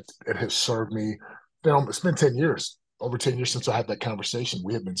money. And it has served me. You know, it's been 10 years, over 10 years since I had that conversation.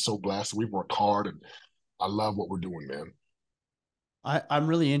 We have been so blessed. We've worked hard and I love what we're doing, man. I'm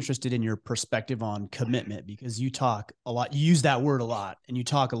really interested in your perspective on commitment because you talk a lot, you use that word a lot, and you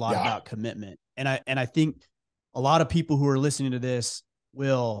talk a lot Yeah. about commitment. And I think a lot of people who are listening to this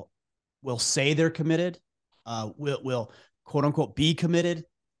will say they're committed, will quote unquote be committed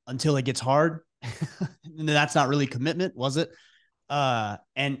until it gets hard. And that's not really commitment, was it?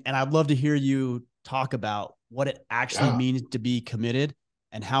 And I'd love to hear you talk about what it actually Yeah. means to be committed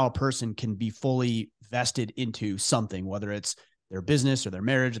and how a person can be fully vested into something, whether it's their business or their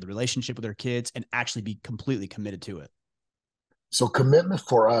marriage or the relationship with their kids, and actually be completely committed to it. So commitment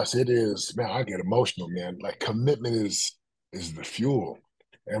for us, it is, man, I get emotional, man. Like commitment is the fuel.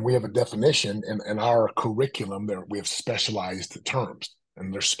 And we have a definition in our curriculum there. We have specialized terms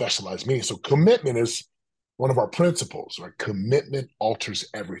and there's specialized meanings. So commitment is one of our principles, right? Commitment alters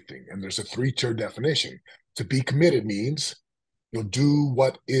everything. And there's a three-tier definition. To be committed means you'll do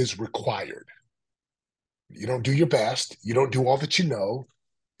what is required. You don't do your best. You don't do all that you know.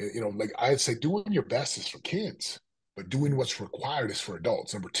 Like I'd say doing your best is for kids, but doing what's required is for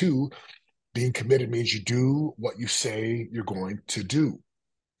adults. Number two, being committed means you do what you say you're going to do.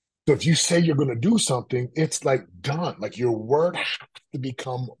 So if you say you're going to do something, it's like done. Like your word has to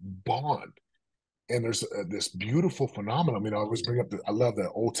become bond. And there's this beautiful phenomenon. I always bring up, I love the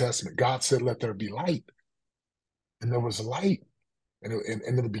Old Testament. God said, let there be light. And there was light. And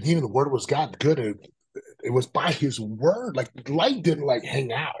in the beginning, the word was God, good. It was by his word. Like light didn't like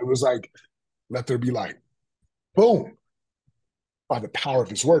hang out. It was like, let there be light. Boom. By the power of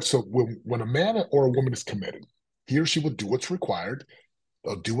his word. So when a man or a woman is committed, he or she will do what's required.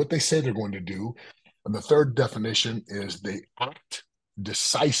 They'll do what they say they're going to do. And the third definition is they act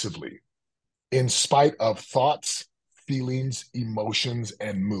decisively in spite of thoughts, feelings, emotions,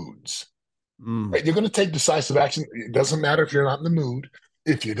 and moods. Mm. Right? You're going to take decisive action. It doesn't matter if you're not in the mood,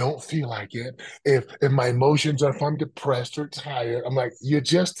 if you don't feel like it, if my emotions are, if I'm depressed or tired, I'm like, you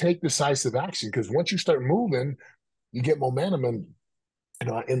just take decisive action because once you start moving, you get momentum. And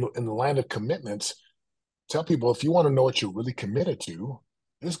in the land of commitments, tell people if you want to know what you're really committed to,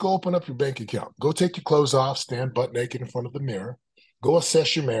 just go open up your bank account. Go take your clothes off, stand butt naked in front of the mirror. Go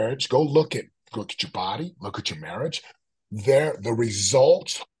assess your marriage. Look at your body, look at your marriage. The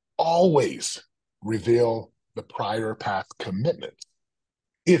results always reveal the prior past commitment.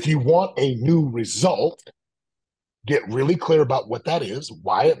 If you want a new result, get really clear about what that is,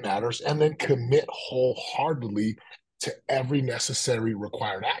 why it matters, and then commit wholeheartedly to every necessary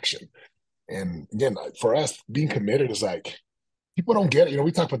required action. And again, for us, being committed is like, people don't get it.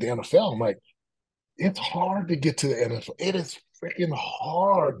 We talk about the NFL. I'm like, it's hard to get to the NFL. It is freaking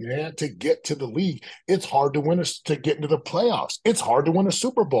hard, man, to get to the league. It's hard to get into the playoffs. It's hard to win a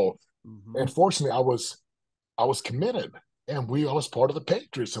Super Bowl. Mm-hmm. And fortunately, I was committed, and I was part of the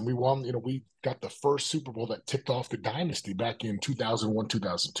Patriots, and we won. We got the first Super Bowl that ticked off the dynasty back in 2001,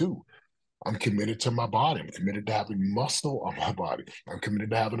 2002. I'm committed to my body. I'm committed to having muscle on my body. I'm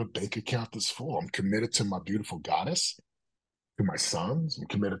committed to having a bank account that's full. I'm committed to my beautiful goddess, to my sons. I'm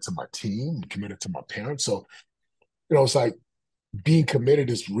committed to my team. I'm committed to my parents. So, it's like being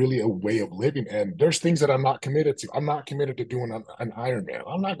committed is really a way of living. And there's things that I'm not committed to. I'm not committed to doing an Ironman.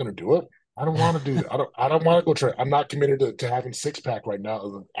 I'm not going to do it. I don't want to do that. I don't want to go try. I'm not committed to having six pack right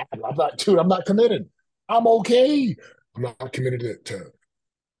now. I'm not, dude, I'm not committed. I'm okay. I'm not committed to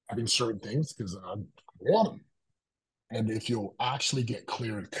having certain things because I want them. And if you'll actually get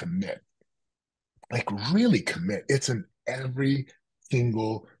clear and commit, like really commit, it's an every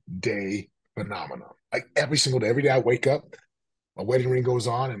single day phenomenon. Like every single day, every day I wake up, my wedding ring goes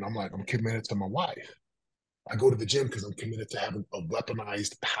on, and I'm like, I'm committed to my wife. I go to the gym because I'm committed to having a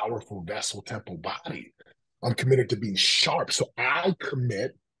weaponized, powerful vessel temple body. I'm committed to being sharp. So I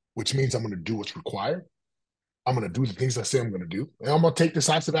commit, which means I'm going to do what's required. I'm going to do the things I say I'm going to do. And I'm going to take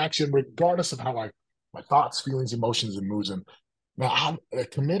decisive action regardless of how my thoughts, feelings, emotions, and moods. And now I'm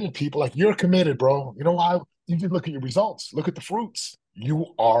committed people. Like you're committed, bro. You know why? You just look at your results. Look at the fruits.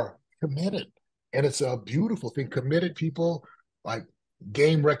 You are committed. And it's a beautiful thing. Committed people, like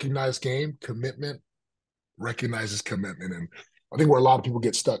game recognized game, commitment recognizes commitment. And I think where a lot of people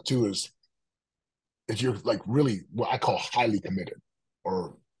get stuck too is if you're like really what I call highly committed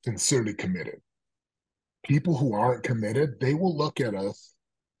or sincerely committed. People who aren't committed, they will look at us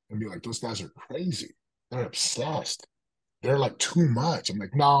and be like, those guys are crazy. They're obsessed. They're like too much. I'm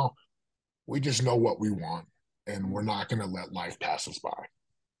like, no, we just know what we want and we're not going to let life pass us by.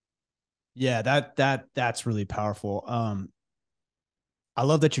 Yeah, that's really powerful. I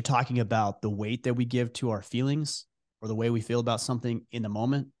love that you're talking about the weight that we give to our feelings or the way we feel about something in the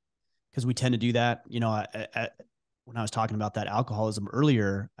moment, because we tend to do that. When I was talking about that alcoholism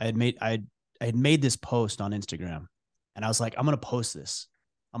earlier, I had made this post on Instagram, and I was like, I'm going to post this.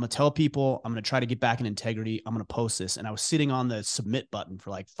 I'm going to tell people, I'm going to try to get back in integrity. I'm going to post this. And I was sitting on the submit button for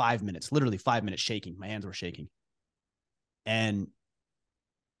like 5 minutes, literally 5 minutes shaking. My hands were shaking. And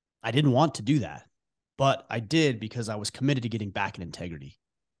I didn't want to do that, but I did because I was committed to getting back in integrity.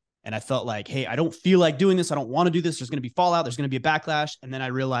 And I felt like, hey, I don't feel like doing this. I don't want to do this. There's going to be fallout. There's going to be a backlash. And then I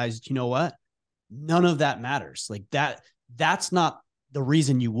realized, you know what? None of that matters. Like that's not the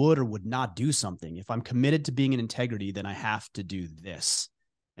reason you would or would not do something. If I'm committed to being in integrity, then I have to do this.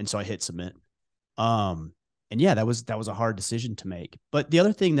 And so I hit submit. And yeah, that was a hard decision to make. But the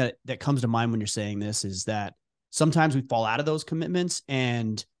other thing that comes to mind when you're saying this is that sometimes we fall out of those commitments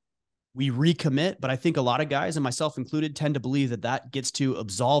and we recommit. But I think a lot of guys, and myself included, tend to believe that that gets to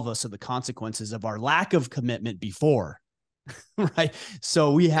absolve us of the consequences of our lack of commitment before. Right.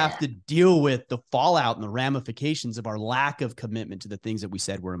 So we have Yeah. to deal with the fallout and the ramifications of our lack of commitment to the things that we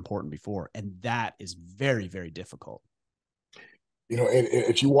said were important before. And that is very, very difficult.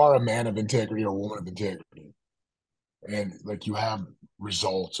 If you are a man of integrity or a woman of integrity, and like you have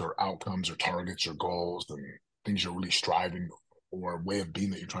results or outcomes or targets or goals and things you're really striving or a way of being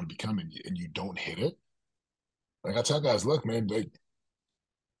that you're trying to become, and you don't hit it, like I tell guys, look, man, like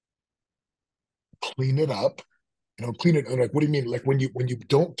clean it up. Clean it. Like, what do you mean? Like when you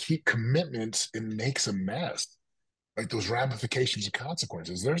don't keep commitments, it makes a mess. Like those ramifications and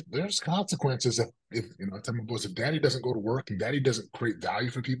consequences. There's consequences if I tell my boys, if daddy doesn't go to work and daddy doesn't create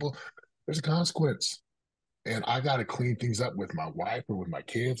value for people, there's a consequence. And I got to clean things up with my wife or with my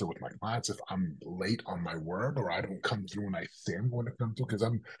kids or with my clients if I'm late on my word or I don't come through when I say I'm going to come through, because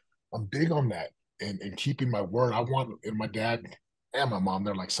I'm big on that and keeping my word. I want, and my dad and my mom,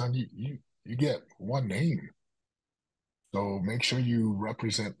 they're like, son, you get one name. So make sure you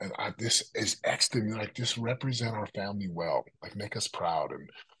represent, and this is extra, like just represent our family well, like make us proud. And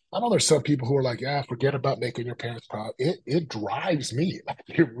I know there's some people who are like, yeah, forget about making your parents proud. It drives me. Like,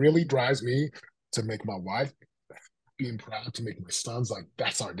 it really drives me to make my wife being proud, to make my sons like,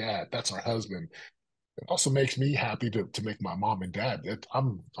 that's our dad, that's our husband. It also makes me happy to make my mom and dad.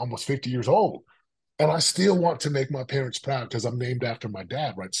 I'm almost 50 years old, and I still want to make my parents proud because I'm named after my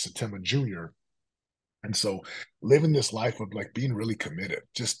dad, right? Setema Jr. And so living this life of like being really committed,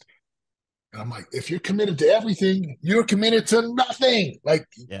 just, and I'm like, if you're committed to everything, you're committed to nothing. Like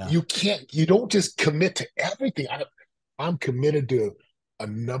Yeah. you don't just commit to everything. I'm committed to a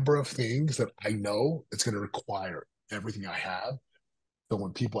number of things that I know it's going to require everything I have. So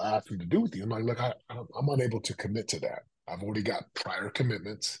when people ask me to do with you, I'm like, look, I'm unable to commit to that. I've already got prior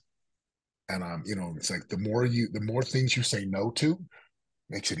commitments. And it's like the more things you say no to,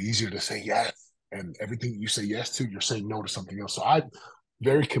 makes it easier to say yes. And everything you say yes to, you're saying no to something else. So I'm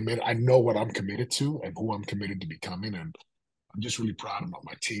very committed. I know what I'm committed to and who I'm committed to becoming. And I'm just really proud of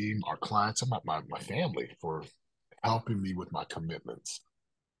my team, our clients, and my family for helping me with my commitments.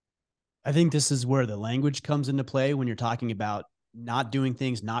 I think this is where the language comes into play when you're talking about not doing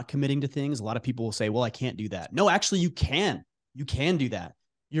things, not committing to things. A lot of people will say, well, I can't do that. No, actually, you can. You can do that.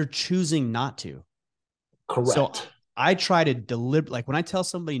 You're choosing not to. So Correct. I try to deliver, like when I tell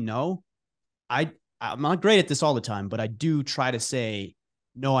somebody no, I I'm not great at this all the time, but I do try to say,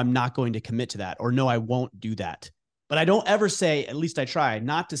 no, I'm not going to commit to that, or no, I won't do that. But I don't ever say, at least I try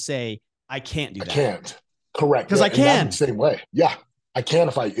not to say I can't do I that, can't. Correct. because I And I'm the can. same way. Yeah. I can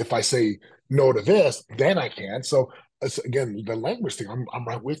if I say no to this, then I can. So it's, again, the language thing, I'm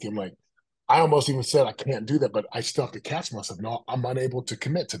right with you. I'm like, I almost even said I can't do that, but I still have to catch myself. No, I'm unable to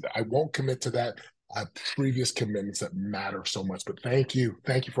commit to that. I won't commit to that. I have previous commitments that matter so much. But thank you.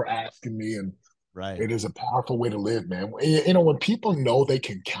 Thank you for asking me. And Right. it is a powerful way to live, man. When people know they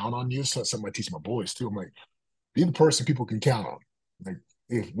can count on you, so something I teach my boys too. I'm like, be the person people can count on. Like,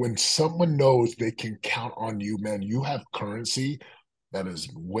 if when someone knows they can count on you, man, you have currency that is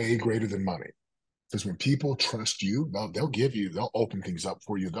way greater than money. Because when people trust you, they'll open things up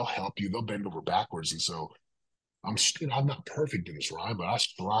for you, they'll help you, they'll bend over backwards. And so I'm not perfect in this, Ryan, but I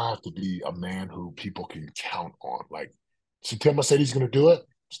strive to be a man who people can count on. Like September said he's going to do it,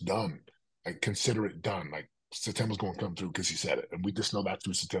 it's done. Like consider it done. Like September's going to come through because he said it, and we just know that's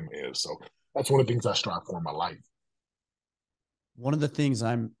who September is. So that's one of the things I strive for in my life. One of the things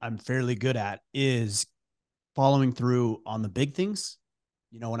I'm fairly good at is following through on the big things.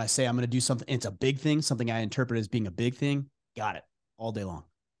 When I say I'm going to do something, it's a big thing, something I interpret as being a big thing. Got it all day long.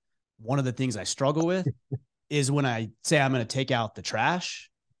 One of the things I struggle with is when I say I'm going to take out the trash,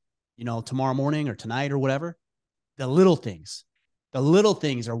 tomorrow morning or tonight or whatever. The little things, the little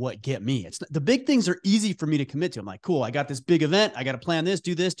things are what get me. It's the big things are easy for me to commit to. I'm like, cool, I got this big event. I got to plan this,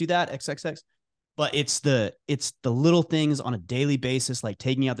 do that, XXX. But it's the little things on a daily basis, like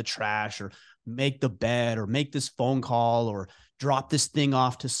taking out the trash or make the bed or make this phone call or drop this thing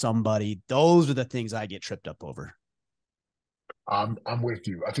off to somebody. Those are the things I get tripped up over. I'm with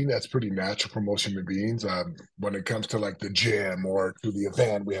you. I think that's pretty natural for most human beings. When it comes to like the gym or to the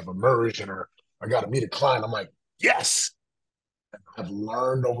event, we have immersion or I got to meet a client. I'm like, yes. I've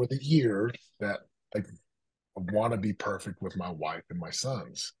learned over the years that I want to be perfect with my wife and my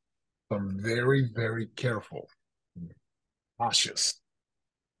sons. So I'm very, very careful, cautious,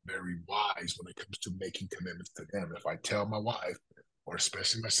 very wise when it comes to making commitments to them. If I tell my wife or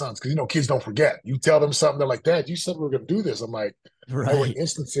especially my sons, because kids don't forget. You tell them something, they're like, Dad, you said we were going to do this. I'm like, there were Right.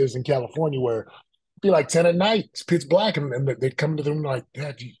 instances in California where it'd be like 10 at night, it's pitch black, and they'd come into the room like,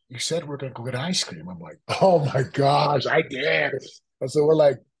 Dad, you said we are going to go get ice cream. I'm like, oh my gosh, I did. And so we're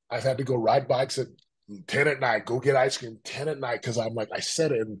like, I've had to go ride bikes at 10 at night, go get ice cream 10 at night, because I'm like, I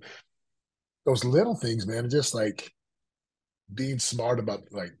said it. And those little things, man, just like being smart about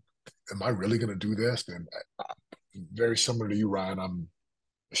like, am I really going to do this? And very similar to you, Ryan, I'm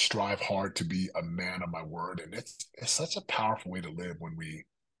strive hard to be a man of my word. And it's such a powerful way to live when we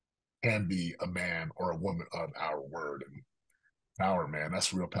can be a man or a woman of our word. And power, man,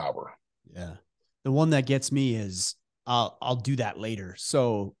 that's real power. Yeah. The one that gets me is I'll do that later.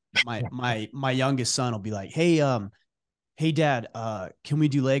 So my youngest son will be like, hey dad, can we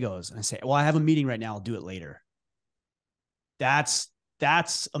do Legos? And I say, well, I have a meeting right now. I'll do it later. That's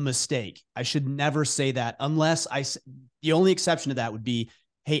a mistake. I should never say that unless the only exception to that would be,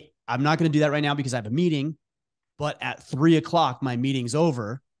 hey, I'm not going to do that right now because I have a meeting, but at 3:00, my meeting's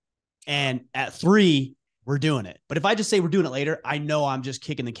over. And at 3, we're doing it. But if I just say we're doing it later, I know I'm just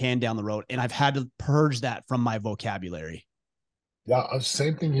kicking the can down the road. And I've had to purge that from my vocabulary. Yeah,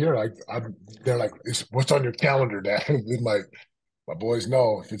 same thing here. They're like, what's on your calendar, Dad? My boys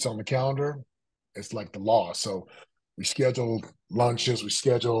know if it's on the calendar, it's like the law. So we schedule lunches, we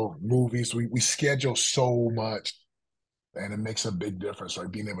schedule movies, we schedule so much, and it makes a big difference.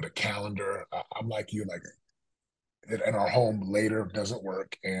 Like being able to calendar. I'm like you, like in our home later doesn't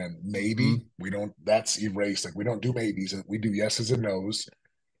work, and maybe Mm-hmm. we don't. That's erased. Like we don't do maybes. We do yeses and nos,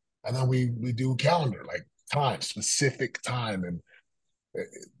 and then we do calendar like time, specific time, and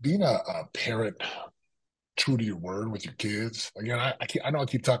being a parent true to your word with your kids. Again, I know I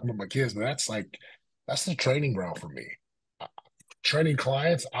keep talking about my kids, but that's the training ground for me. Training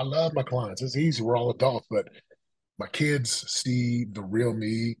clients, I love my clients. It's easy. We're all adults, but my kids see the real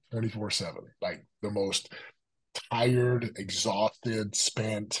me 24/7, like the most tired, exhausted,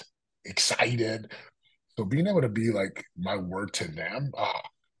 spent, excited. So being able to be like my word to them,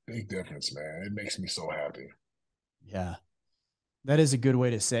 big difference, man. It makes me so happy. Yeah. That is a good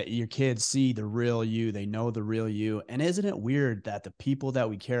way to say your kids see the real you. They know the real you. And isn't it weird that the people that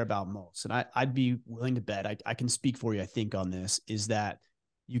we care about most, and I'd be willing to bet, I can speak for you, I think, on this, is that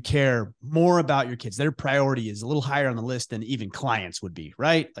you care more about your kids. Their priority is a little higher on the list than even clients would be,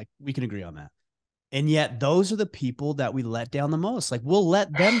 right? Like we can agree on that. And yet those are the people that we let down the most. Like we'll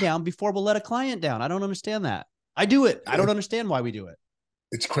let them down before we'll let a client down. I don't understand that. I do it. I don't It, understand why we do it.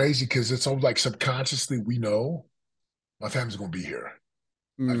 it's crazy because it's almost like subconsciously we know my family's going to be here.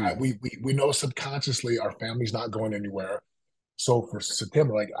 Like Mm, we know subconsciously our family's not going anywhere. So for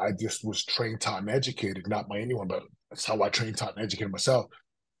September, like I just was trained, taught, and educated, not by anyone, but that's how I trained, taught, and educated myself.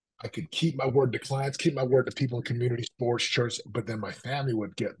 I could keep my word to clients, keep my word to people in community, sports, church, but then my family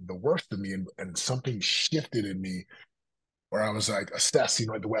would get the worst of me, and something shifted in me where I was like, assessing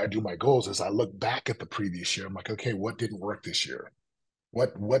the way I do my goals is I look back at the previous year. I'm like, okay, what didn't work this year?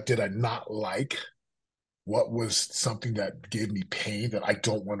 What did I not like? What was something that gave me pain that I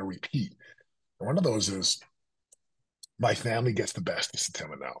don't want to repeat? And one of those is my family gets the best of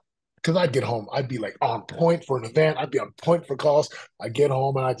Setema now. Because I'd get home, I'd be like on point for an event, I'd be on point for calls. I get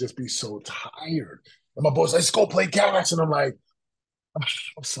home and I'd just be so tired. And my boys, let's go play catch. And I'm like,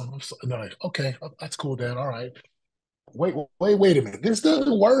 I'm so. And they're like, okay, that's cool, Dad. All right. Wait a minute. This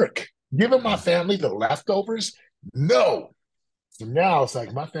doesn't work. Giving my yeah. family the leftovers? No. So now it's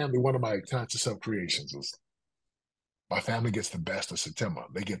like my family, one of my conscious self creations is my family gets the best of Setema.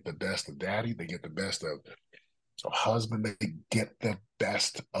 They get the best of daddy. They get the best of husband. They get the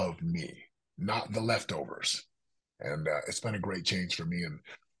best of me, not the leftovers. And it's been a great change for me. And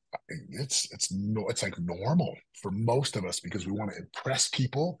it's like normal for most of us because we want to impress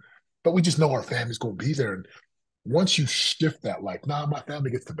people, but we just know our family's going to be there. And once you shift that, like, nah, my family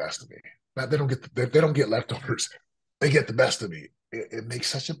gets the best of me. They don't get they don't get leftovers. They get the best of me. It makes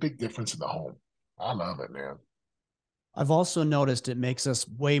such a big difference in the home. I love it, man. I've also noticed it makes us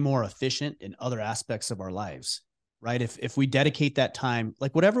way more efficient in other aspects of our lives, right? If we dedicate that time,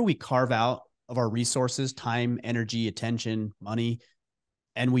 like whatever we carve out of our resources, time, energy, attention, money,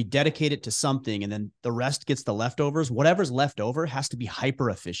 and we dedicate it to something, and then the rest gets the leftovers, whatever's left over has to be hyper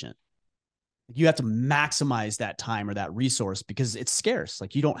efficient. You have to maximize that time or that resource because it's scarce.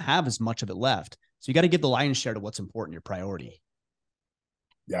 Like you don't have as much of it left. So you got to give the lion's share to what's important, your priority.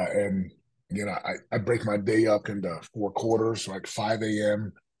 Yeah, and I break my day up into 4 quarters, like 5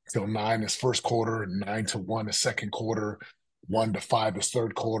 a.m. till 9 is first quarter, 9 to 1 is second quarter, 1 to 5 is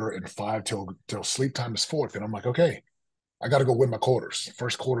third quarter, and 5 till sleep time is fourth. And I'm like, okay, I got to go win my quarters.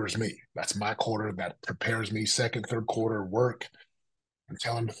 First quarter is me. That's my quarter that prepares me. Second, third quarter, work.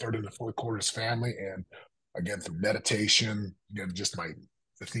 until the third and the fourth quarters family. And again, through meditation, again, just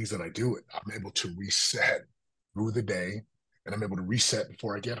the things that I do, I'm able to reset through the day, and I'm able to reset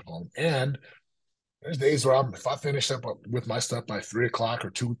before I get home. And there's days where if I finish up with my stuff by 3 o'clock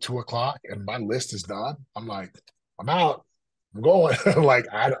or 2 o'clock and my list is done, I'm like, I'm out. I'm going. Like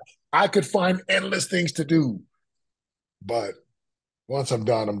I could find endless things to do. But once I'm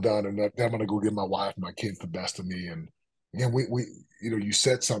done, I'm done. And then I'm gonna go give my wife, my kids the best of me. And again, we you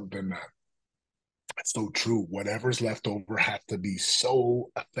said something that's so true. Whatever's left over has to be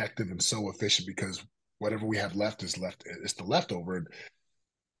so effective and so efficient, because whatever we have left is left. It's the leftover. And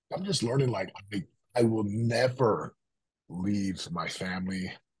I'm just learning, like, I will never leave my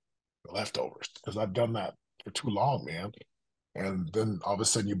family the leftovers, because I've done that for too long, man. And then all of a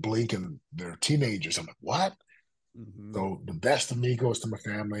sudden you blink and they're teenagers. I'm like, what? Mm-hmm. So the best of me goes to my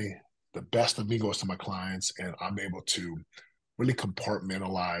family. The best of me goes to my clients, and I'm able to really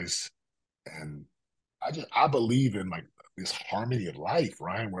compartmentalize. And I believe in like this harmony of life,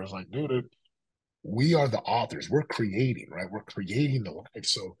 Ryan, where it's like, dude, we are the authors. We're creating, right? We're creating the life.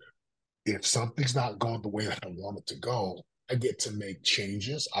 So if something's not going the way that I want it to go, I get to make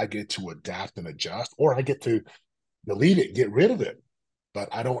changes. I get to adapt and adjust, or I get to delete it, get rid of it. But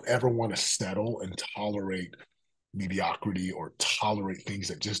I don't ever want to settle and tolerate mediocrity or tolerate things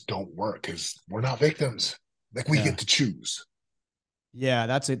that just don't work, because we're not victims. Like, we Yeah. get to choose. Yeah,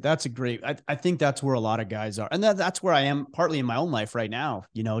 that's a great. I think that's where a lot of guys are, and that's where I am partly in my own life right now.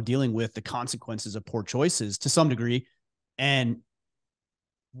 Dealing with the consequences of poor choices to some degree, and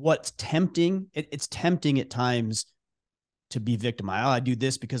what's tempting. It's tempting at times to be victimized. I do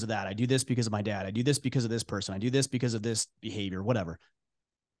this because of that. I do this because of my dad. I do this because of this person. I do this because of this behavior, whatever.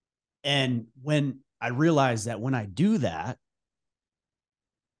 And when I realize that when I do that,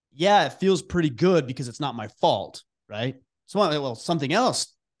 yeah, it feels pretty good because it's not my fault, right? So, well, something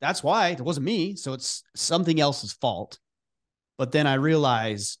else. That's why it wasn't me. So it's something else's fault. But then I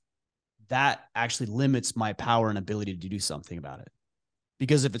realize that actually limits my power and ability to do something about it.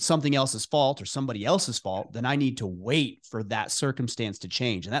 Because if it's something else's fault or somebody else's fault, then I need to wait for that circumstance to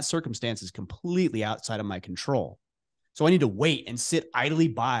change. And that circumstance is completely outside of my control. So I need to wait and sit idly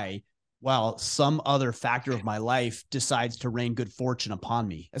by while some other factor of my life decides to rain good fortune upon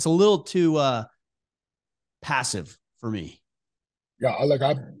me. It's a little too passive for me. Yeah,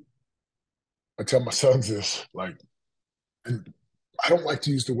 I tell my sons this, like, and I don't like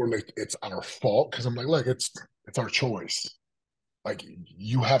to use the word like it's our fault, because I'm like, look, it's our choice. Like,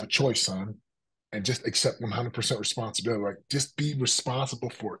 you have a choice, son, and just accept 100% responsibility. Like, just be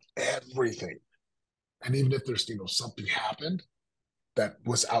responsible for everything. And even if there's something happened that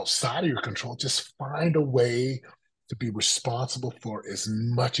was outside of your control, just find a way to be responsible for as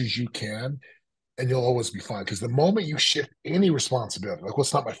much as you can, and you'll always be fine. Because the moment you shift any responsibility, like, well,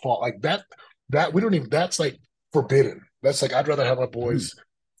 it's not my fault, like that we don't even, that's like forbidden. That's like, I'd rather have my Mhm. boys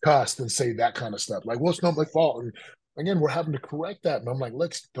cuss than say that kind of stuff. Like, well, it's not my fault. And again, we're having to correct that. And I'm like,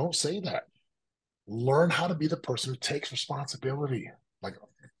 let's don't say that. Learn how to be the person who takes responsibility. Like,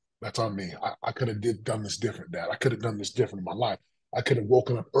 that's on me. I could have done this different, Dad. I could have done this different in my life. I could have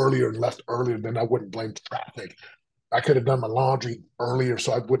woken up earlier and left earlier, then I wouldn't blame traffic. I could have done my laundry earlier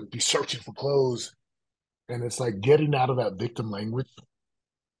so I wouldn't be searching for clothes. And it's like getting out of that victim language.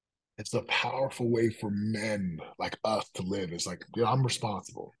 It's a powerful way for men like us to live. It's like, yeah, I'm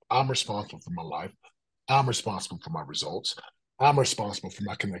responsible. I'm responsible for my life. I'm responsible for my results. I'm responsible for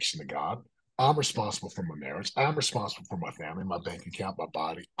my connection to God. I'm responsible for my marriage. I'm responsible for my family, my bank account, my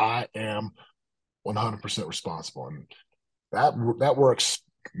body. I am 100% responsible. And that works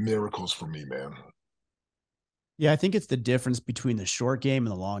miracles for me, man. Yeah, I think it's the difference between the short game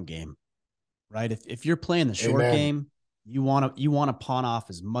and the long game, right? If you're playing the short Amen. game, you want to pawn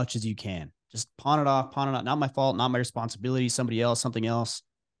off as much as you can. Just pawn it off, pawn it off. Not my fault, not my responsibility, somebody else, something else.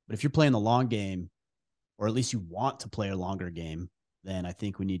 But if you're playing the long game, or at least you want to play a longer game, then I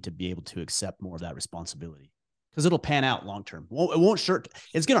think we need to be able to accept more of that responsibility, because it'll pan out long term. It won't short.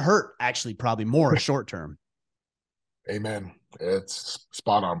 It's going to hurt actually, probably more short term. Amen. It's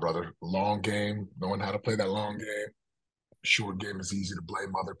spot on, brother. Long game, knowing how to play that long game. Short game is easy to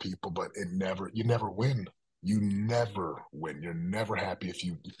blame other people, but you never win. You never win. You're never happy if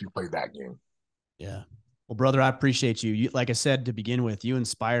you play that game. Yeah. Well, brother, I appreciate you. Like I said to begin with, you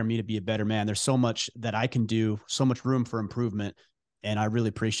inspire me to be a better man. There's so much that I can do, so much room for improvement. And I really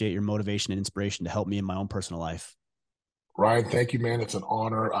appreciate your motivation and inspiration to help me in my own personal life. Ryan, thank you, man. It's an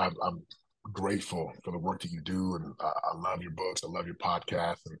honor. I'm grateful for the work that you do, and I love your books. I love your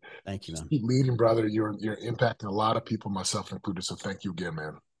podcast, and Thank you, just man. keep leading, brother. You're impacting a lot of people, myself included. So thank you again,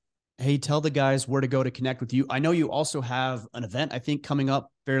 man. Hey, tell the guys where to go to connect with you. I know you also have an event, I think, coming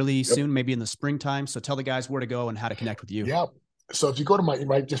up fairly Yep. soon, maybe in the springtime. So tell the guys where to go and how to connect with you. Yeah. So if you go to my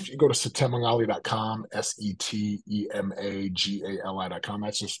right, just you go to setemagali.com, setemagali.com.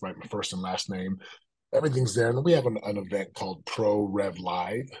 That's just right, my first and last name. Everything's there. And then we have an event called Pro Rev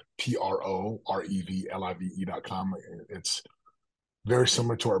Live, PROREVLIVE.com. It's very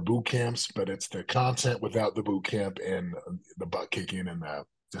similar to our boot camps, but it's the content without the boot camp and the butt kicking and the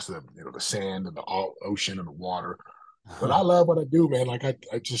just the the sand and the ocean and the water. But I love what I do, man. Like I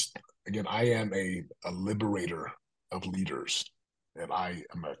just again, I am a liberator of leaders, and I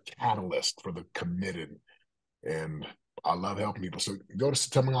am a catalyst for the committed. And I love helping people. So go to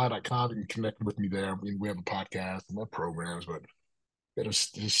setemagali.com. You can connect with me there. We have a podcast and we have programs, but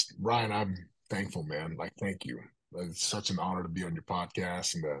it's just Ryan, I'm thankful, man. Like, thank you. It's such an honor to be on your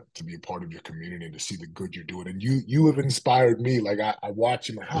podcast and to be a part of your community and to see the good you're doing. And you have inspired me. Like I watch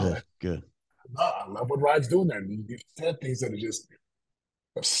him. How Good, good. I love what Ryan's doing there. And you said things that are just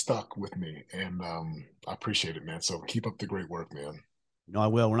have stuck with me, and I appreciate it, man. So keep up the great work, man. No, I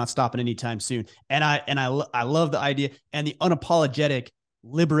will. We're not stopping anytime soon. And I love the idea and the unapologetic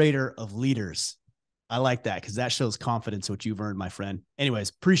liberator of leaders. I like that because that shows confidence, which you've earned, my friend.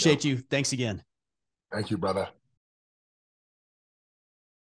 Anyways, Yeah. appreciate you. Thanks again. Thank you, brother.